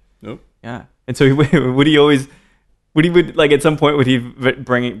that shit. Nope. Yeah. And so would he always? Would he like at some point would he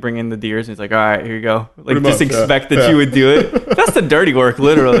bring in the deers and he's like, all right, here you go, like pretty just much, expect that you would do it. That's the dirty work,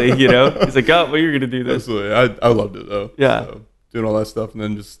 literally. He's like, oh, well, you're gonna do this. Absolutely. I loved it though. Yeah. So, doing all that stuff and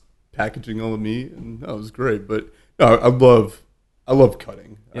then just packaging all the meat, and that was great. But no, I love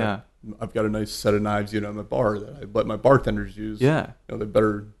cutting. Yeah. I've got a nice set of knives, at my bar that I let my bartenders use. Yeah. They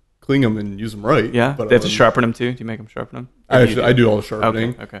better clean them and use them right. Yeah. But they have to sharpen them too. Do you make them sharpen them? I do all the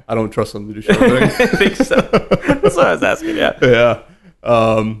sharpening. Okay. I don't trust them to do sharpening. I think so. That's what I was asking. Yeah. Yeah.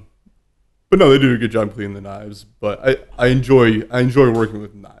 But no, they do a good job cleaning the knives. But I enjoy working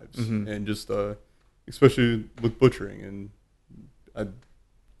with knives, and just especially with butchering, and I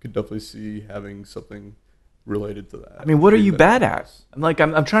could definitely see having something related to that. I mean, what are you bad at?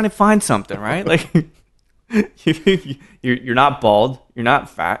 I'm trying to find something, right? Like you're not bald, you're not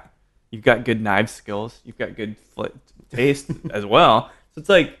fat. You've got good knife skills. You've got good taste as well. So it's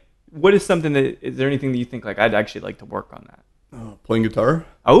like, what is something is there anything that you think like I'd actually like to work on that? Playing guitar.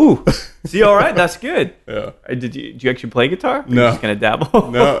 Oh, see, all right, that's good. Yeah. Did you actually play guitar? Or no. You just kind of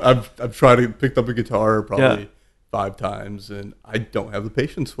dabble. No, I've tried to pick up a guitar probably 5 times, and I don't have the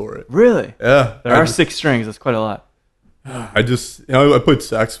patience for it. Really? Yeah. There are 6 strings. That's quite a lot. I just I played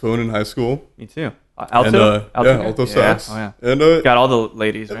saxophone in high school. Me too. Alto? And, alto sax. Oh, yeah. And got all the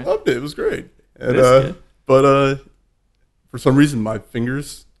ladies, right? I loved it. It was great. And but for some reason my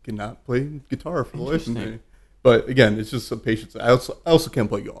fingers cannot play guitar for the life of me. But again, it's just some patience. I also can't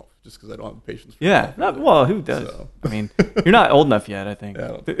play golf just because I don't have the patience for golf. Well, who does? So. I mean, you're not old enough yet, I think.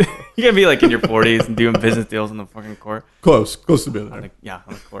 Yeah, you gotta be like in your 40s and doing business deals on the fucking court. Close to being there.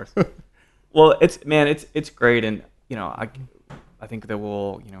 Of course. Well, it's great, and I think that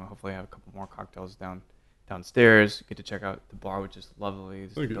we'll hopefully have a couple more cocktails downstairs. Get to check out the bar, which is lovely.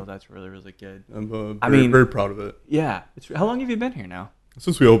 That's really, really good. I'm very proud of it. Yeah. How long have you been here now?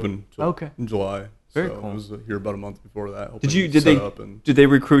 Since we opened. In July. Very cool. I was here about a month before that. Did they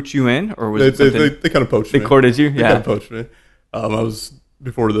recruit you in, or was they kind of poached me? They courted you. They kind of poached me.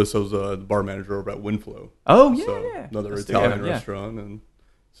 Before this, I was the bar manager over at Winflow. Oh yeah, another Italian restaurant, and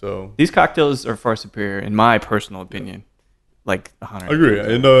so these cocktails are far superior, in my personal opinion. Like 100. I agree,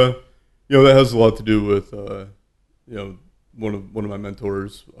 and that has a lot to do with one of my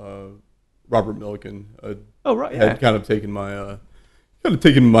mentors, Robert Milliken. Had kind of taken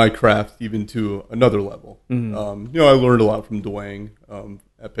my craft even to another level. I learned a lot from Dwayne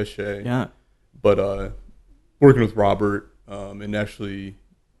at Pichet. Yeah. But working with Robert and actually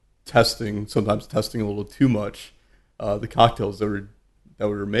sometimes testing a little too much the cocktails that we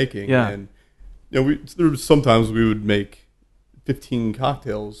were making. Yeah. And there was sometimes we would make 15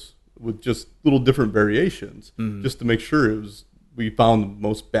 cocktails with just little different variations, just to make sure we found the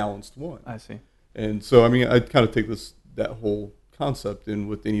most balanced one. I see. And so, I mean, I kind of take that whole concept in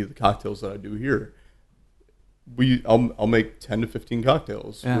with any of the cocktails that I do here. I'll make 10 to 15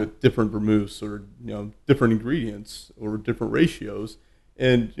 cocktails with different vermouths or different ingredients or different ratios,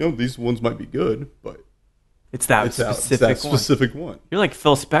 and these ones might be good, but it's that specific one. You're like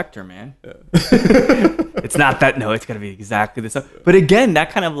Phil Spector, man. Yeah. It's not that. No, it's got to be exactly the same. But again,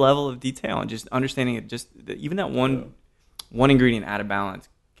 that kind of level of detail and just understanding it, even that one ingredient out of balance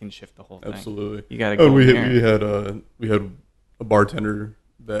can shift the whole thing. Absolutely. You got to go. We had a bartender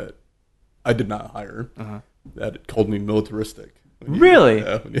that I did not hire that called me militaristic. Really?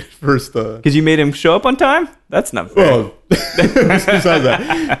 When you first. Because you made him show up on time? That's not fair. Well, besides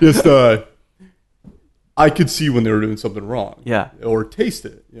that, I could see when they were doing something wrong. Yeah. Or taste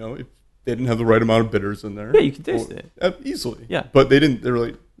it. If they didn't have the right amount of bitters in there. Yeah, you can taste it. Easily. Yeah. But they didn't. They were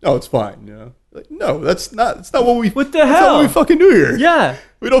like, no, it's fine. Like, no, that's not what we. What the that's hell? not what we fucking do here. Yeah.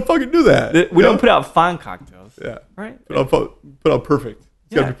 We don't fucking do that. We don't put out fine cocktails. Yeah. Right? Put out perfect.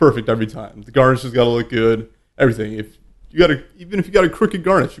 It's got to be perfect every time. The garnish has got to look good. Everything. Even if you got a crooked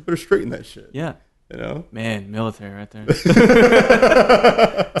garnish, you better straighten that shit. Yeah. Man, military right there.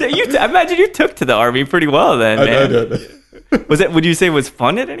 I imagine you took to the Army pretty well then, man. I did. Would you say it was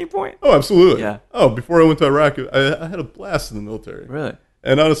fun at any point? Oh, absolutely. Yeah. Oh, before I went to Iraq, I had a blast in the military. Really?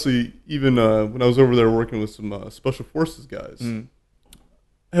 And honestly, even when I was over there working with some special forces guys,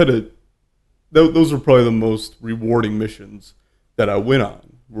 those were probably the most rewarding missions that I went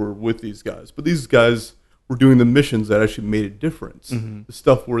on, were with these guys. But these guys were doing the missions that actually made a difference. The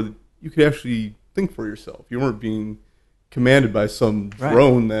stuff where you could actually think for yourself. You weren't being commanded by some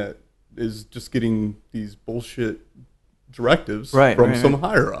drone that is just getting these bullshit directives from some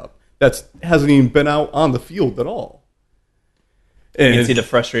higher up that hasn't even been out on the field at all. And you can see the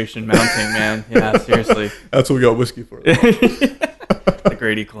frustration mounting, man. Yeah, seriously. That's what we got whiskey for. The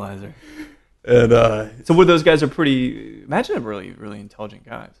great equalizer. And so those guys are imagine they're really, really intelligent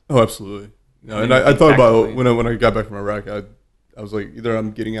guys. Oh, absolutely. And I thought about it when I got back from Iraq. I was like, either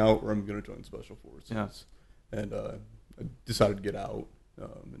I'm getting out or I'm going to join special forces. Yeah. And I decided to get out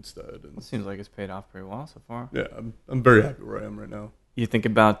instead. And it seems like it's paid off pretty well so far. Yeah, I'm very happy where I am right now. You think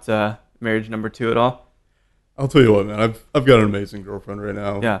about marriage number 2 at all? I'll tell you what, man. I've got an amazing girlfriend right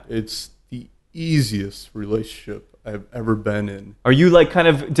now. Yeah. It's the easiest relationship I've ever been in. Are you like kind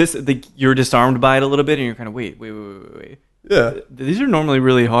of you're disarmed by it a little bit, and you're kind of wait? Yeah. These are normally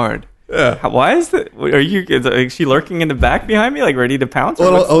really hard. Yeah. Why is that? Is she lurking in the back behind me, like ready to pounce?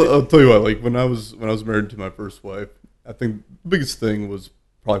 Well, I'll tell you what. Like when I was married to my first wife, I think the biggest thing was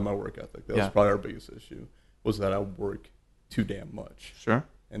probably my work ethic. That was probably our biggest issue. Was that I work too damn much. Sure.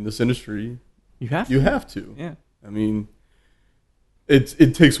 In this industry, you have to. Yeah. I mean,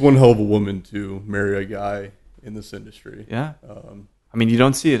 it takes one hell of a woman to marry a guy in this industry. Yeah. I mean, you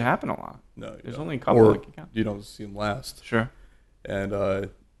don't see it happen a lot. No. There's only a couple that can count. You don't see them last. Sure. And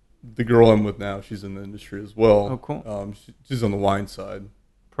the girl I'm with now, she's in the industry as well. Oh, cool. She's on the wine side.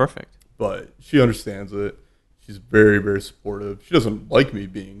 Perfect. But she understands it. She's very, very supportive. She doesn't like me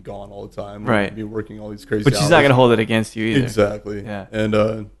being gone all the time. Right. Me working all these crazy But she's hours. not going to hold it against you either. Exactly. Yeah.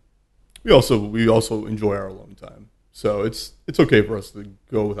 And we also enjoy our alone time. So it's okay for us to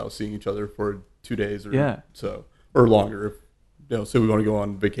go without seeing each other for 2 days or so, or longer. If say we want to go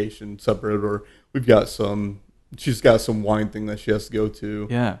on vacation separate, or she's got some wine thing that she has to go to.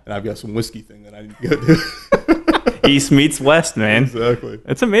 Yeah. And I've got some whiskey thing that I need to go to. East meets West, man. Exactly.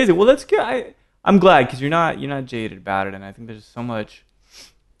 It's amazing. Well, that's good. I'm glad because you're not jaded about it, and I think there's so much.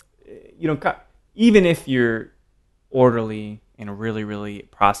 Even if you're orderly and a really, really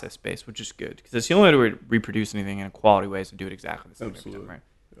process based, which is good because it's the only way to reproduce anything in a quality way is to do it exactly the same every time, right?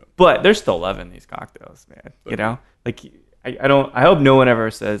 Yeah. But they're still loving these cocktails, man. I hope no one ever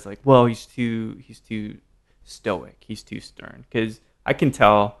says like, well, he's too stoic, he's too stern, because I can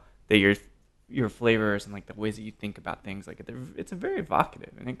tell that your flavors and like the ways that you think about things, like it's a very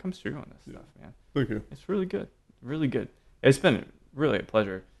evocative, and it comes through on this stuff, man. Thank you. It's really good, really good. It's been really a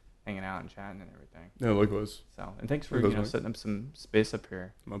pleasure hanging out and chatting and everything. Yeah, likewise. So, and thanks for setting up some space up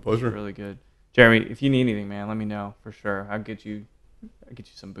here. My pleasure. It's really good, Jeremy. If you need anything, man, let me know for sure. I'll get you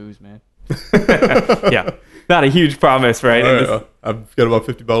some booze, man. Yeah, not a huge promise, right? I've got about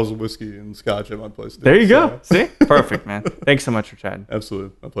 50 bottles of whiskey and scotch at my place. There you go. See, perfect, man. Thanks so much for chatting.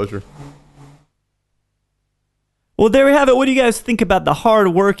 Absolutely, my pleasure. Well, there we have it. What do you guys think about the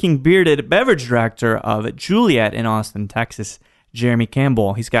hard-working, bearded beverage director of Juliet in Austin, Texas, Jeremy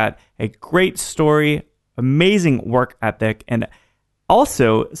Campbell? He's got a great story, amazing work ethic, and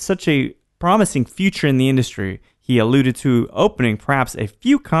also such a promising future in the industry. He alluded to opening perhaps a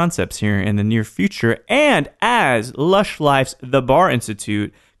few concepts here in the near future. And as Lush Life's The Bar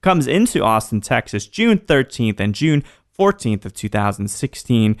Institute comes into Austin, Texas, June 13th and June 14th of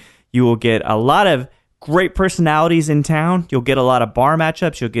 2016, you will get a lot of great personalities in town. You'll get a lot of bar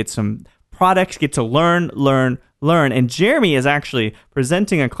matchups. You'll get some products, get to learn. And Jeremy is actually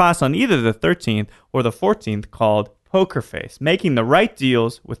presenting a class on either the 13th or the 14th called Poker Face, making the right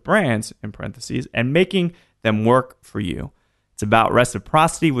deals with brands, in parentheses, and making them work for you. It's about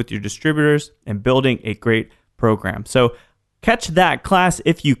reciprocity with your distributors and building a great program. So catch that class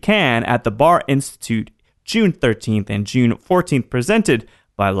if you can at the Bar Institute, June 13th and June 14th, presented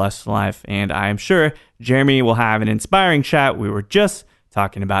by Lush Life. And I am sure Jeremy will have an inspiring chat. We were just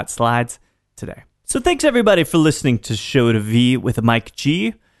talking about slides today. So thanks everybody for listening to Show to V with Mike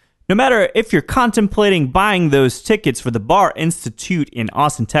G. No matter if you're contemplating buying those tickets for the Bar Institute in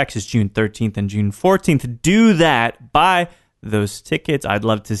Austin, Texas, June 13th and June 14th, do that. Buy those tickets. I'd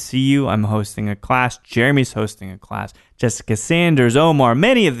love to see you. I'm hosting a class. Jeremy's hosting a class. Jessica Sanders, Omar,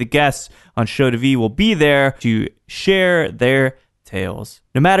 many of the guests on Show to V will be there to share their tales.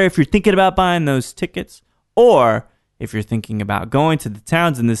 No matter if you're thinking about buying those tickets or if you're thinking about going to the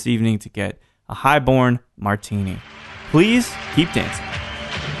Townsend this evening to get a highborn martini, please keep dancing.